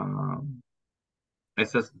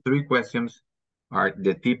 Esas three questions are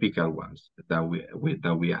the typical ones that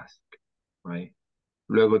we ask, right?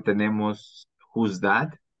 Luego tenemos who's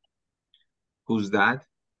that? Who's that?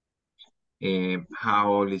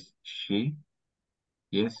 How old is she?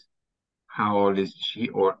 Yes. How old is she?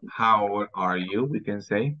 Or how old are you? We can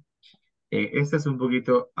say. Esta es un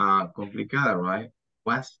poquito complicada, right?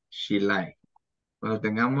 What's she like? Cuando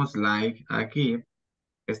tengamos like aquí,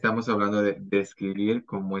 estamos hablando de describir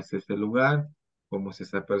cómo es ese lugar, cómo es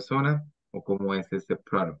esa persona o cómo es ese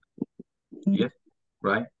product. Yes,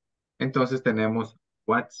 right? Entonces tenemos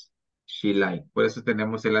what's she like. Por eso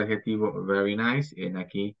tenemos el adjetivo very nice y en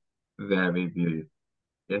aquí very beautiful.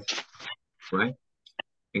 Yes, right?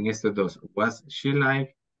 En estos dos, what's she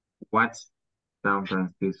like? What's San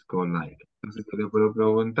Francisco like? Entonces yo le puedo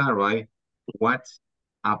preguntar, right? What's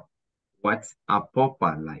a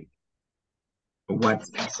popa like?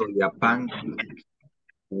 What's Soyapan like?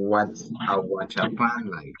 What's a Huachapan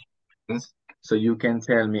like? Yes. So you can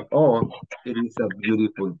tell me, oh, it is a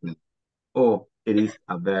beautiful place. Oh, it is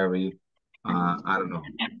a very, I don't know,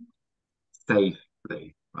 safe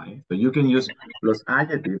place, right? So you can use los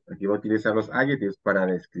adjectives. Aquí voy a utilizar los adjectives para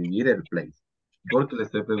describir el place. Porque le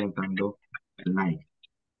estoy preguntando like.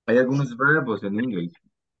 Hay algunos verbos en inglés,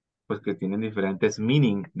 pues que tienen diferentes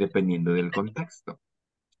meaning dependiendo del contexto.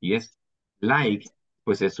 Y es like,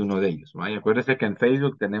 pues es uno de ellos, right? Acuérdense que en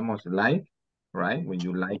Facebook tenemos like, right? When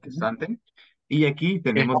you like something. Y aquí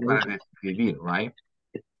tenemos para describir, right?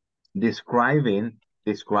 Describing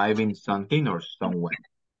something or someone.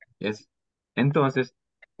 Yes. Entonces,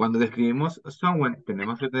 cuando describimos someone,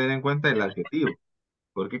 tenemos que tener en cuenta el adjetivo,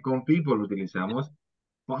 porque con people utilizamos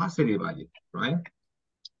positive adjectives, right?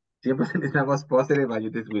 Siempre utilizamos positive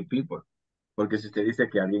adjectives with people, porque si usted dice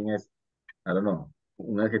que alguien es, I don't know,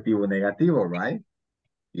 un adjetivo negativo, right?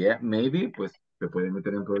 Yeah, maybe, pues se puede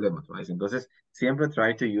meter en problemas, right? Entonces, siempre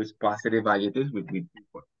try to use positive adjectives with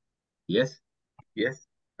people. Yes, yes.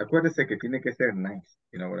 Acuérdese que tiene que ser nice,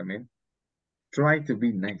 you know what I mean? Try to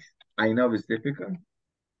be nice. I know it's difficult,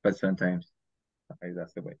 but sometimes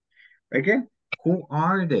that's the way. Okay, who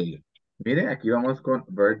are they? Mire, aquí vamos con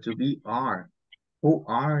verb to be are. Who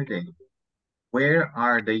are they? Where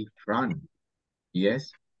are they from?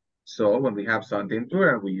 Yes. So when we have something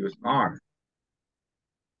plural, we use are.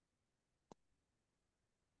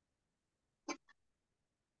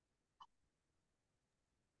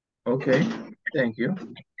 Okay, thank you.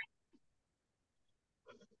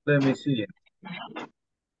 Let me see.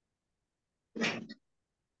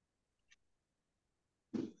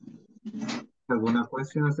 ¿Alguna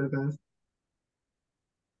cuestión acerca de esto?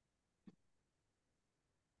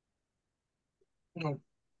 No.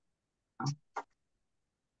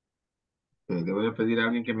 Okay, le voy a pedir a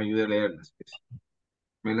alguien que me ayude a leerlas.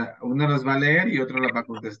 Una las va a leer y otra las va a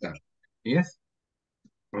contestar. Yes?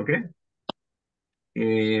 Okay.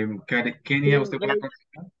 Kenia, ¿usted puede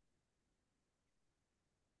contestar?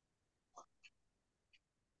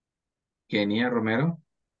 Kenia Romero.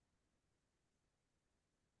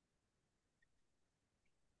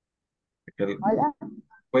 Hola.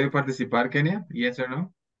 ¿Puede participar, Kenia? Yes or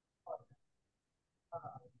no?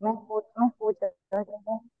 No escucho.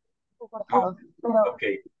 Oh,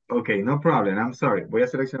 okay, no problem. I'm sorry. Voy a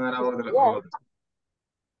seleccionar a otra.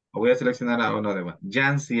 Voy a seleccionar a una de más.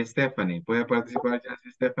 Jancy Stephanie. ¿Puede participar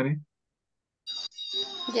Jancy Stephanie?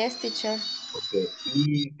 Yes, teacher. Okay.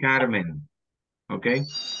 Y Carmen. Okay.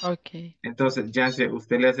 Okay. Entonces, Jancy,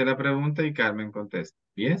 usted le hace la pregunta y Carmen contesta.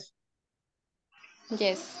 Yes?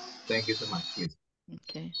 Yes. Thank you so much, please.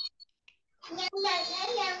 Okay.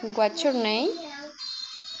 What's your name?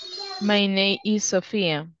 My name is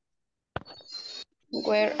Sofia.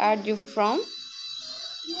 Where are you from?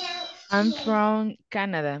 I'm from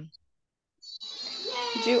Canada.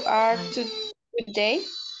 You are today?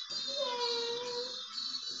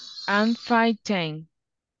 I'm 5'10".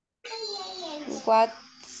 What?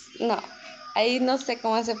 No. Ahí no sé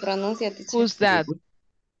cómo se pronuncia, teacher. Who's that?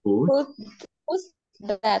 Who's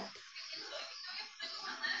that?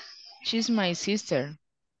 She's my sister.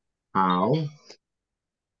 How?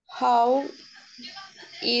 How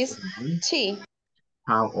is Mhm. she?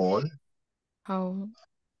 How old? How?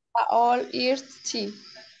 How old is she?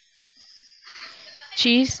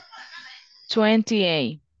 She's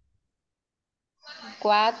 28.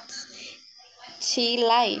 What she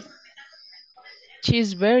like?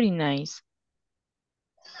 She's very nice.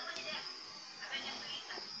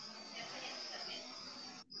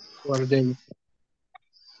 Who are they?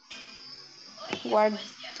 What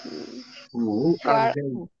Who? Are what they?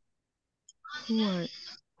 Who are,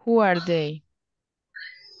 who are they?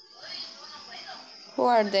 who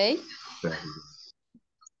are they? Very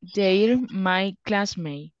good. They're my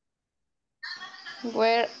classmate.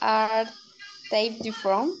 Where are they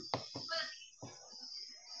from?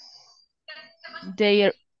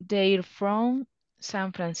 They're from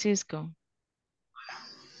San Francisco.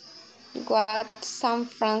 What San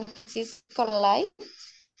Francisco like?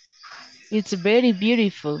 It's very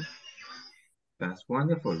beautiful. That's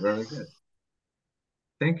wonderful. Very good.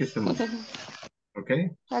 Thank you so much. Okay.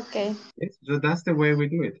 Okay. Yes, so that's the way we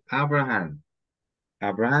do it. Abraham.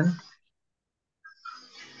 Abraham,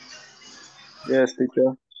 Yes,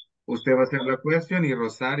 teacher. usted va a hacer la cuestión y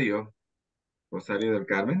Rosario. Rosario del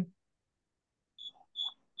Carmen.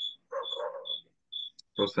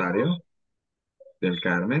 Rosario del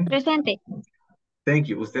Carmen. Presente. Thank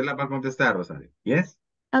you. Usted la va a contestar, Rosario. Yes?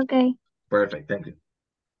 Okay. Perfect. Thank you.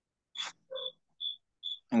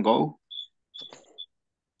 And go.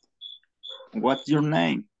 What's your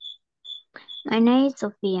name? My name is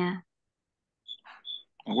Sophia.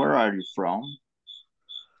 Where are you from?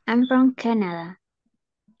 I'm from Canada.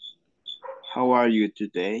 How are you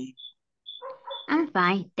today? I'm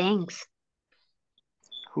fine, thanks.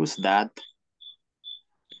 Who's that?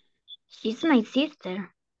 She's my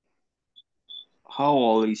sister. How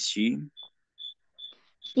old is she?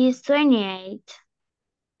 She's 28.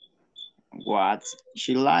 What's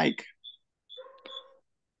she like?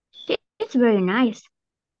 She's very nice.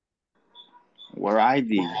 Where are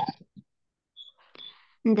they?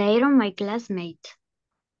 They're my classmate.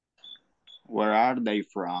 Where are they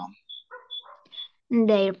from?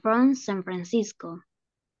 They're from San Francisco.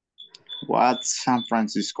 What's San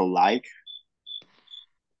Francisco like?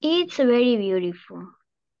 It's very beautiful.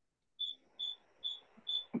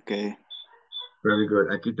 Okay. Very good.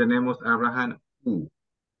 Aquí tenemos Abraham. Who?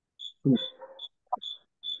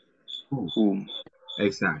 Whom?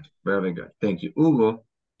 Exactly. Very good. Thank you. Hugo,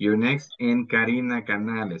 you're next, and Karina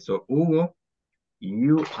Canales. So, Hugo,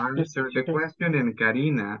 you answer the question, and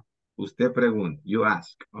Karina, usted pregunta. You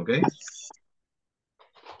ask, okay?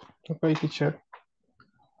 Okay, teacher.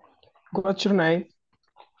 What's your name?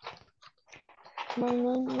 My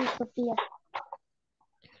name is Sophia.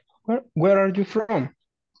 Where are you from?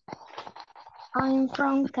 I'm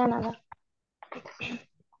from Canada.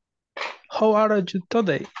 How are you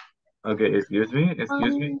today? Okay, excuse me.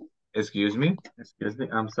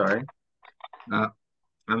 I'm sorry.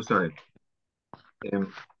 I'm sorry.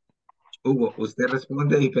 Hugo, usted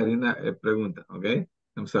responde y Karina pregunta, okay?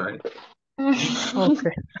 I'm sorry.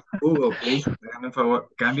 Okay. Hugo, please, hágame un favor,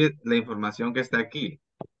 cambie la información que está aquí,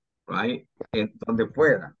 right? En donde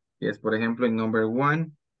pueda. Yes, por ejemplo, en number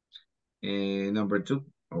 1, number 2,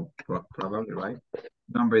 probably, right?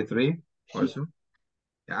 Number 3, also.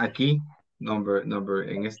 Aquí,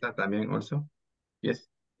 en esta también, also. Yes.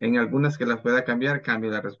 En algunas que las pueda cambiar, cambie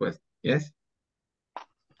la respuesta. Yes?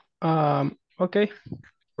 Okay.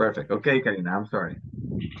 Perfect. Okay, Karina, I'm sorry.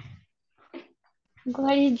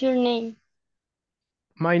 What is your name?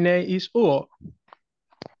 My name is Hugo.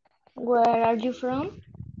 Where are you from?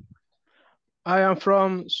 I am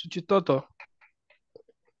from Suchitoto.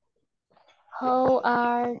 How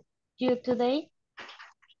are you today?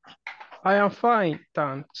 I am fine,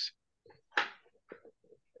 thanks.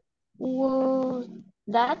 Who's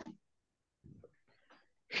that?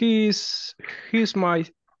 He's my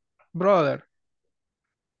brother.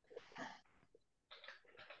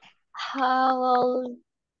 How old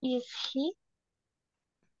is he?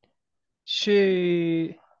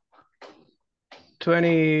 She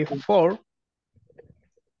 24.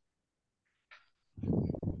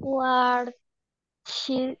 What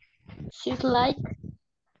she's like?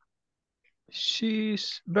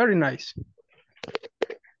 She's very nice.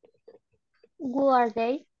 Who are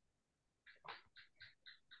they?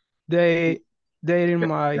 They're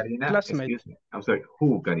my Karina, classmate. excuse me. I'm sorry.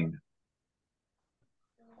 Who, Karina?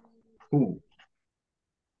 Who?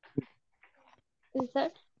 Is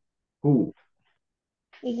that Who?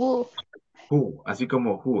 who? Who? Así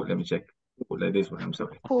como who. Let me check. Who, like this one. I'm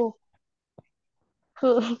sorry. Who?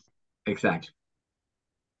 Who? Exactly.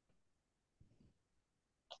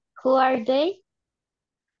 Who are they?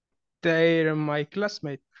 They're my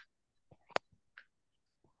classmate.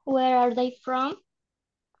 Where are they from?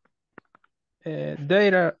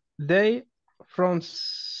 They from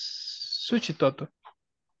Suchitoto.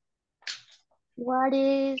 What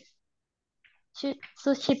is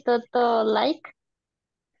Suchitoto like?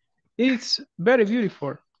 It's very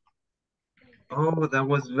beautiful. Oh, that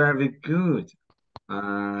was very good.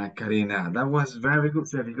 Karina, that was very good.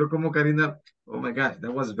 Se fijó como Karina, oh my gosh,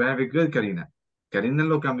 that was very good, Karina. Karina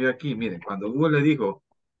lo cambió aquí. Miren, cuando Hugo le dijo,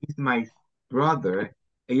 he's my brother,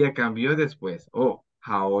 ella cambió después. Oh,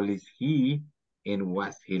 how old is he and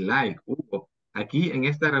what's he like? Hugo, aquí en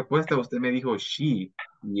esta respuesta usted me dijo she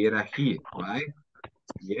y era he, right?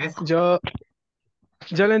 Yes. Yo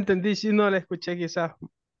le entendí, si no la escuché quizás.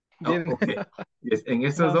 Oh, Bien. okay. Yes, en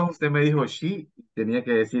estos dos usted me dijo she, tenía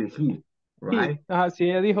que decir he, right? Si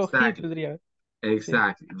ella dijo he, Exactly. tendría.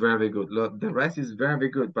 Exactly. Very good. The rest is very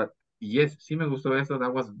good, but yes, sí me gustó eso.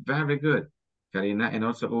 That was very good. Karina and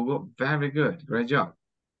also Hugo, very good. Great job.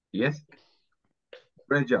 Yes,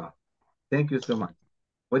 great job. Thank you so much.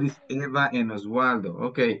 What is Eva and Oswaldo?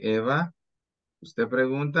 Okay, Eva, usted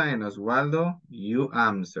pregunta and Oswaldo, you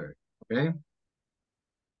answer. Okay?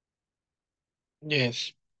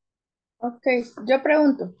 Yes. Okay, yo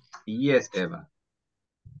pregunto. Yes, Eva.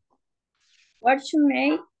 What's your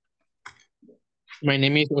name? My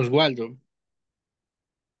name is Oswaldo.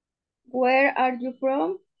 Where are you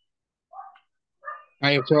from?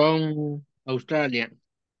 I'm from Australia.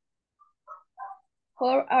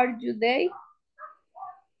 How are you today?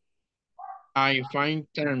 I find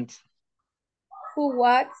terms. Who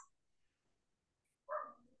what?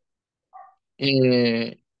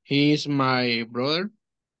 He is my brother.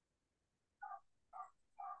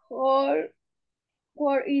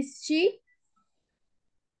 Where is she?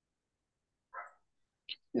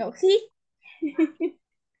 No, he.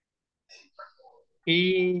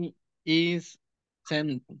 He is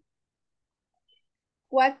sent.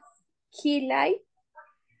 What's he like?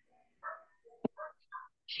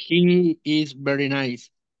 He is very nice.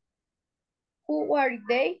 Who are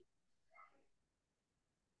they?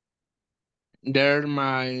 They're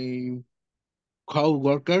my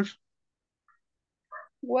co-workers.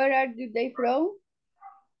 Where are they from?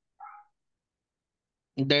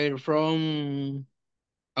 They're from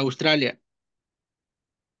Australia.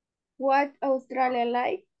 What Australia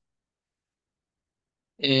like?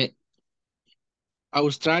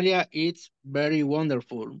 Australia is very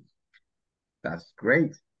wonderful. That's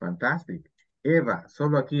great. Fantastic. Eva,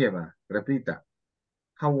 solo aquí, Eva. Repita.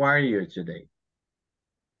 How are you today?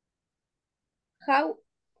 How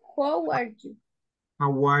are you?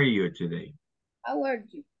 How are you today? How are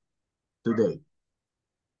you? Today.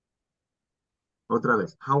 Otra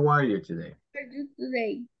vez. How are you today? How are you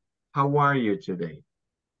today? How are you today?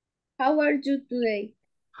 How are you today?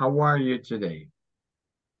 How are you today?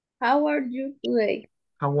 How are you today?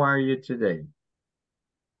 How are you today?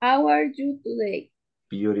 How are you today?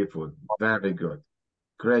 Beautiful. Very good.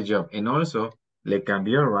 Great job. And also, le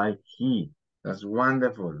cambió, right? He. That's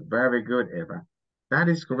wonderful. Very good, Eva. That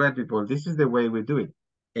is correct, people. This is the way we do it.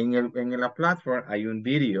 En la platform hay un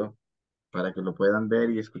video para que lo puedan ver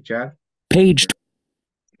y escuchar Page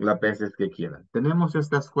las veces que quieran. Tenemos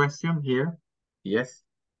estas question here. Yes.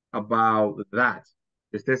 About that.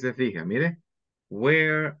 Usted se fija, mire.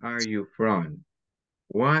 Where are you from?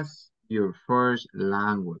 What's your first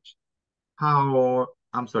language? How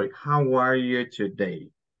are you today?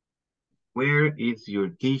 Where is your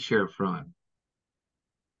teacher from?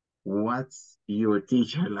 What's your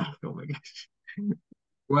teacher like? Oh my gosh.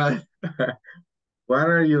 What, what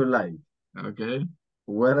are you like? Okay.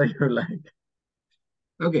 What are you like?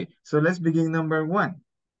 Okay, so let's begin number one.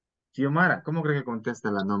 Xiomara, ¿cómo cree que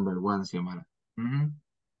contesta la number one, Xiomara?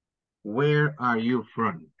 Where are you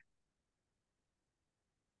from?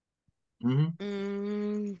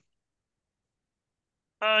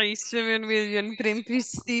 Ay, se me olvidó el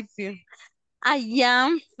principio. I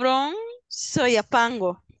am from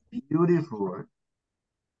Soyapango. Beautiful.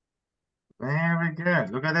 Very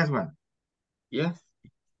good. Look at this one. Yes,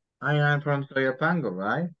 I am from Soyapango,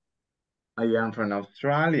 right? I am from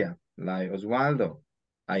Australia, like Oswaldo.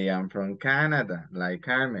 I am from Canada, like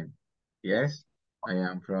Carmen. Yes, I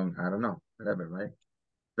am from, I don't know, whatever, right?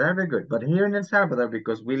 Very good. But here in El Salvador,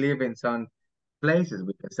 because we live in some places,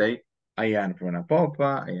 we can say, I am from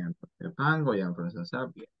Apopa, I am from Soyapango, I am from San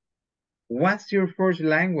Salvador. What's your first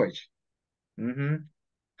language?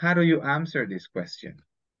 How do you answer this question?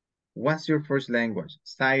 What's your first language?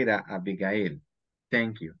 Zaira Abigail.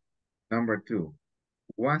 Thank you. Number two,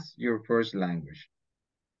 what's your first language?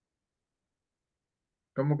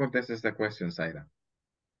 ¿Cómo contesta esta question, Zaira?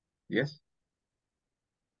 Yes.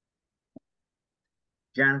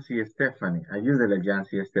 Jancy Stephanie. Ayúdele,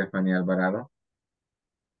 Jancy Stephanie Alvarado.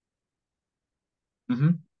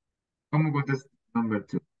 ¿Cómo contesta number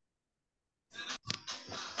 2?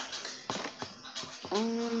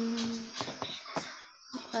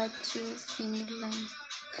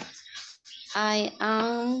 I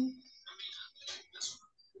am.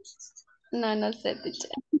 No sé, teacher.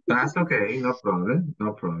 That's okay, no problem,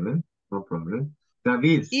 no problem, no problem.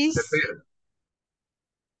 David, Cepeda.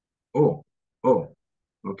 Oh,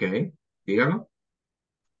 okay, dígalo.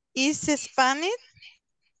 Is Spanish?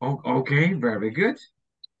 Oh, okay, very good.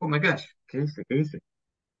 Oh my gosh, ¿qué hice?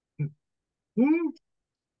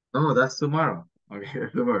 No, that's tomorrow. Okay,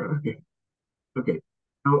 that's tomorrow, okay.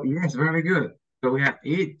 So, yes, very good. So we have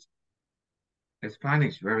it.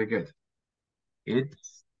 Spanish, very good.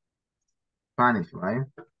 It's Spanish, right?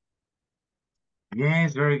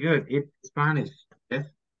 Yes, very good. It's Spanish. Yes.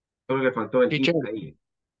 Solo le faltó el it Teacher, ahí.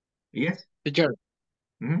 Yes. teacher,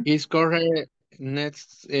 is correct.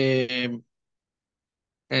 Next, se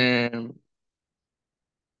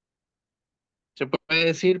puede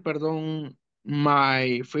decir, perdón,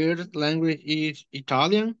 my first language is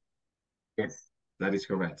Italian. Yes, that is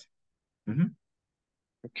correct.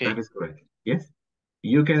 Okay. That is correct. Yes.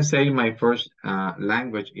 You can say my first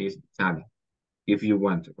language is Italian if you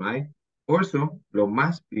want, right? Also, lo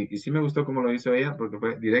más, y sí me gustó como lo hizo ella porque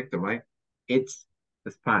fue directo, right? It's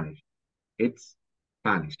Spanish. It's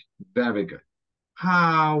Spanish. Very good.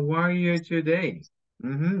 How are you today?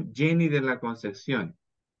 Jenny de la Concepción.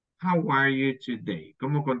 How are you today?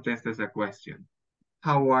 ¿Cómo contesta esa question?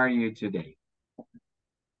 How are you today?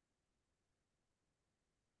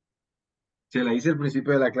 Se la hice al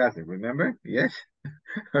principio de la clase, remember? Yes?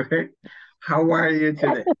 Okay. How are you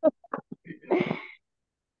today?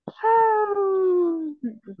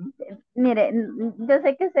 Mire, yo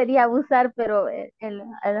sé que sería abusar, pero el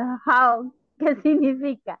how, ¿qué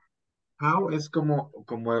significa? How es como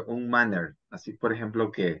un manner, así por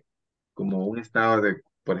ejemplo que como un estado de,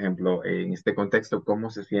 por ejemplo, en este contexto,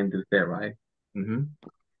 ¿cómo se siente usted, right?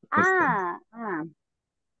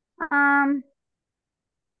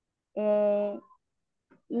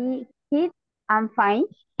 I'm fine.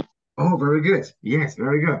 Oh, very good. Yes,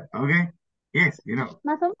 very good. Okay. Yes, you know.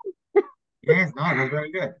 Más o menos. Yes, no, that's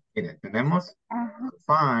very good. Mire, tenemos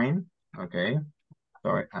fine. Okay.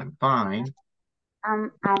 Sorry, I'm fine.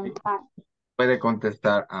 I'm fine. Puede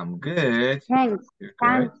contestar I'm good. Thanks.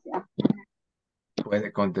 Thanks.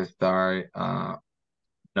 Puede contestar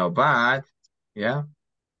no bad. Yeah.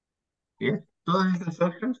 Yes. Todas estas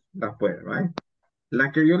opciones las puede, right?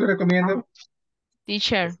 La que yo le recomiendo.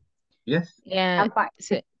 Teacher. Yes.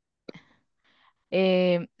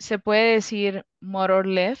 Se puede decir more or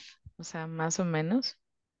less, o sea, más o menos.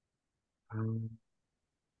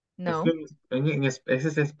 No. Ese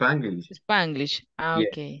es Spanglish. Spanglish. Yes.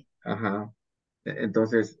 Ok. Ajá.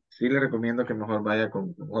 Entonces, sí le recomiendo que mejor vaya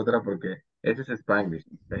con otra porque ese es Spanglish.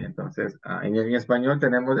 ¿Ok? Entonces, en español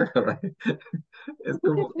tenemos eso, right? Es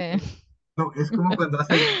como, no, es como cuando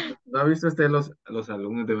hacen, ¿no ha visto usted los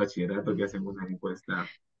alumnos de bachillerato que hacen una encuesta?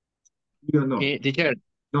 ¿Sí o no? Teacher.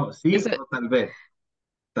 No, sí o no, tal vez.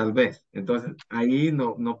 Tal vez. Entonces, ahí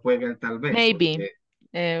no juega el tal vez. Maybe.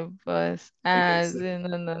 Pues, sí,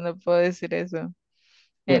 no puedo decir eso.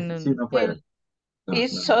 Sí, no puede. Y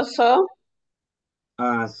so. So.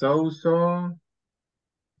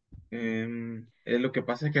 Lo que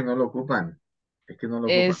pasa es que no lo ocupan. Es que no lo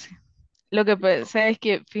ocupan. Lo que pasa es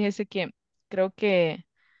que, fíjese que creo que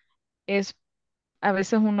a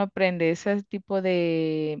veces uno aprende ese tipo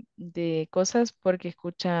de cosas porque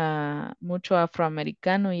escucha mucho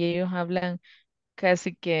afroamericano y ellos hablan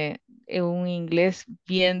casi que en un inglés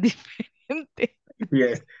bien diferente.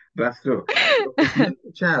 Yes, that's true.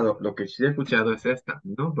 Lo que sí he escuchado es esta,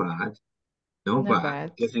 no bad,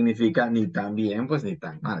 que significa ni tan bien, pues ni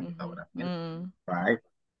tan mal, right?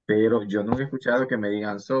 Pero yo nunca he escuchado que me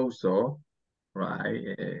digan so,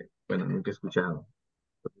 right? Bueno, nunca he escuchado.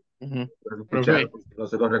 No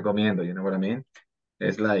se lo recomiendo, you know what I mean?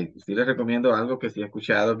 Es like, sí les recomiendo algo que sí he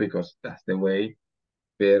escuchado because that's the way,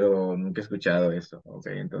 pero nunca he escuchado eso, ok,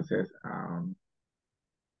 entonces,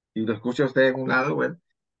 si lo escucha usted en un lado, well,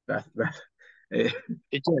 that's,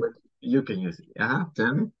 you can use it.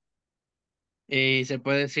 Tell me. Se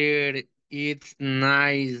puede decir it's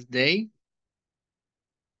nice day.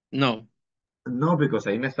 No. No, because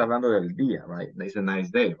ahí me está hablando del día, right? It's a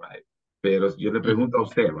nice day, right? Pero yo le pregunto a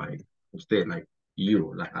usted, right? Usted, like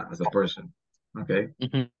you, like, as a person, okay?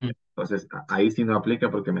 Entonces, ahí sí no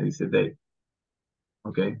aplica porque me dice day,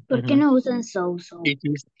 okay? ¿Por qué no usan so?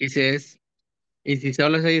 Y si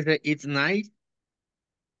solo se dice it's nice.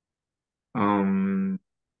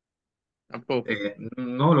 Tampoco.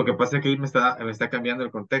 No, lo que pasa es que ahí me está cambiando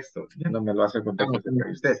el contexto. Ya no me lo hace el contexto acerca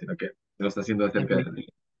de usted, sino que me lo está haciendo acerca de mí.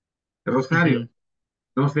 Rosario,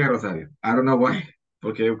 no sé, Rosario. I don't know why.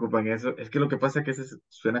 ¿Por qué ocupan eso? Es que lo que pasa es que eso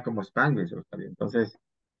suena como Spanglish, Rosario. Entonces,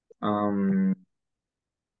 um,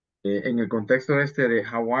 en el contexto este de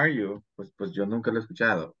how are you, pues yo nunca lo he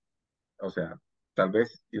escuchado. O sea, tal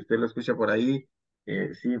vez si usted lo escucha por ahí,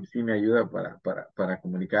 sí me ayuda para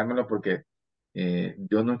comunicármelo porque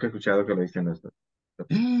yo nunca he escuchado que lo dicen esto.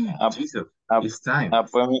 Jesus, it's time.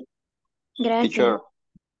 Pues mi Gracias. teacher,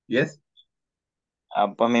 Yes?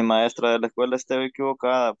 pues mi maestra de la escuela estaba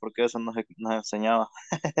equivocada porque eso nos enseñaba.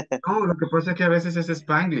 No, lo que pasa es que a veces es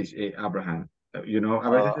Spanglish, Abraham. A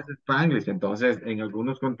veces es Spanglish, entonces en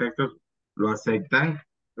algunos contextos lo aceptan,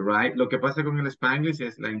 right? Lo que pasa con el Spanglish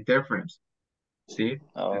es la interference, ¿sí?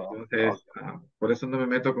 Entonces, por eso no me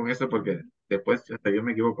meto con eso porque después hasta yo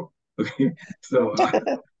me equivoco. Okay, so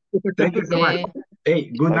thank you so much. Okay.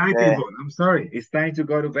 Hey, good night, Okay. people. I'm sorry, it's time to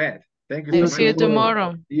go to bed. Thank you so I'll much. see you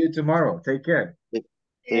tomorrow. See you tomorrow. Take care. See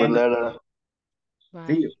you later. See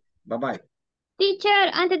Bye. you. Bye bye.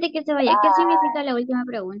 Teacher, antes de que se vaya, ¿qué significa la última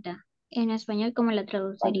pregunta? En español, ¿cómo la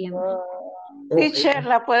traduciríamos? Teacher,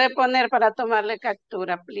 la puede poner para tomarle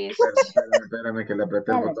captura, please. Espérame que le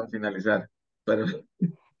apreté el botón finalizar. Pero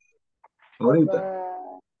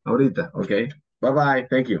ahorita, okay. Bye bye.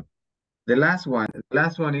 Thank you. The last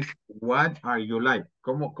one is what are you like?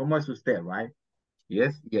 ¿Cómo es usted, right?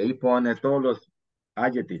 Yes, y ahí pone todos los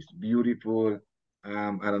adjectives, beautiful, I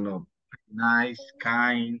don't know, nice,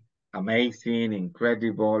 kind, amazing,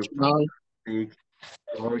 incredible, fantastic,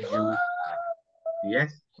 gorgeous.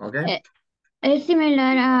 Yes, okay. Es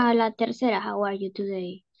similar a la tercera, how are you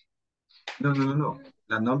today? No.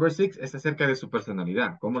 La number 6 es acerca de su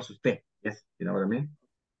personalidad. ¿Cómo es usted? Yes, you know what I mean?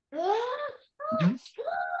 Ujú.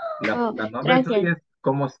 La number 3 Gracias. es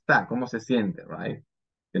cómo está, cómo se siente, right?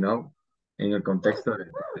 You know, en el contexto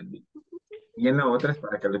del día. Y en la otra es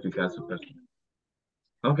para calificar su personalidad.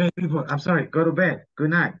 Okay, people, I'm sorry. Go to bed. Good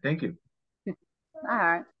night. Thank you. All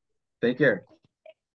right. Take care.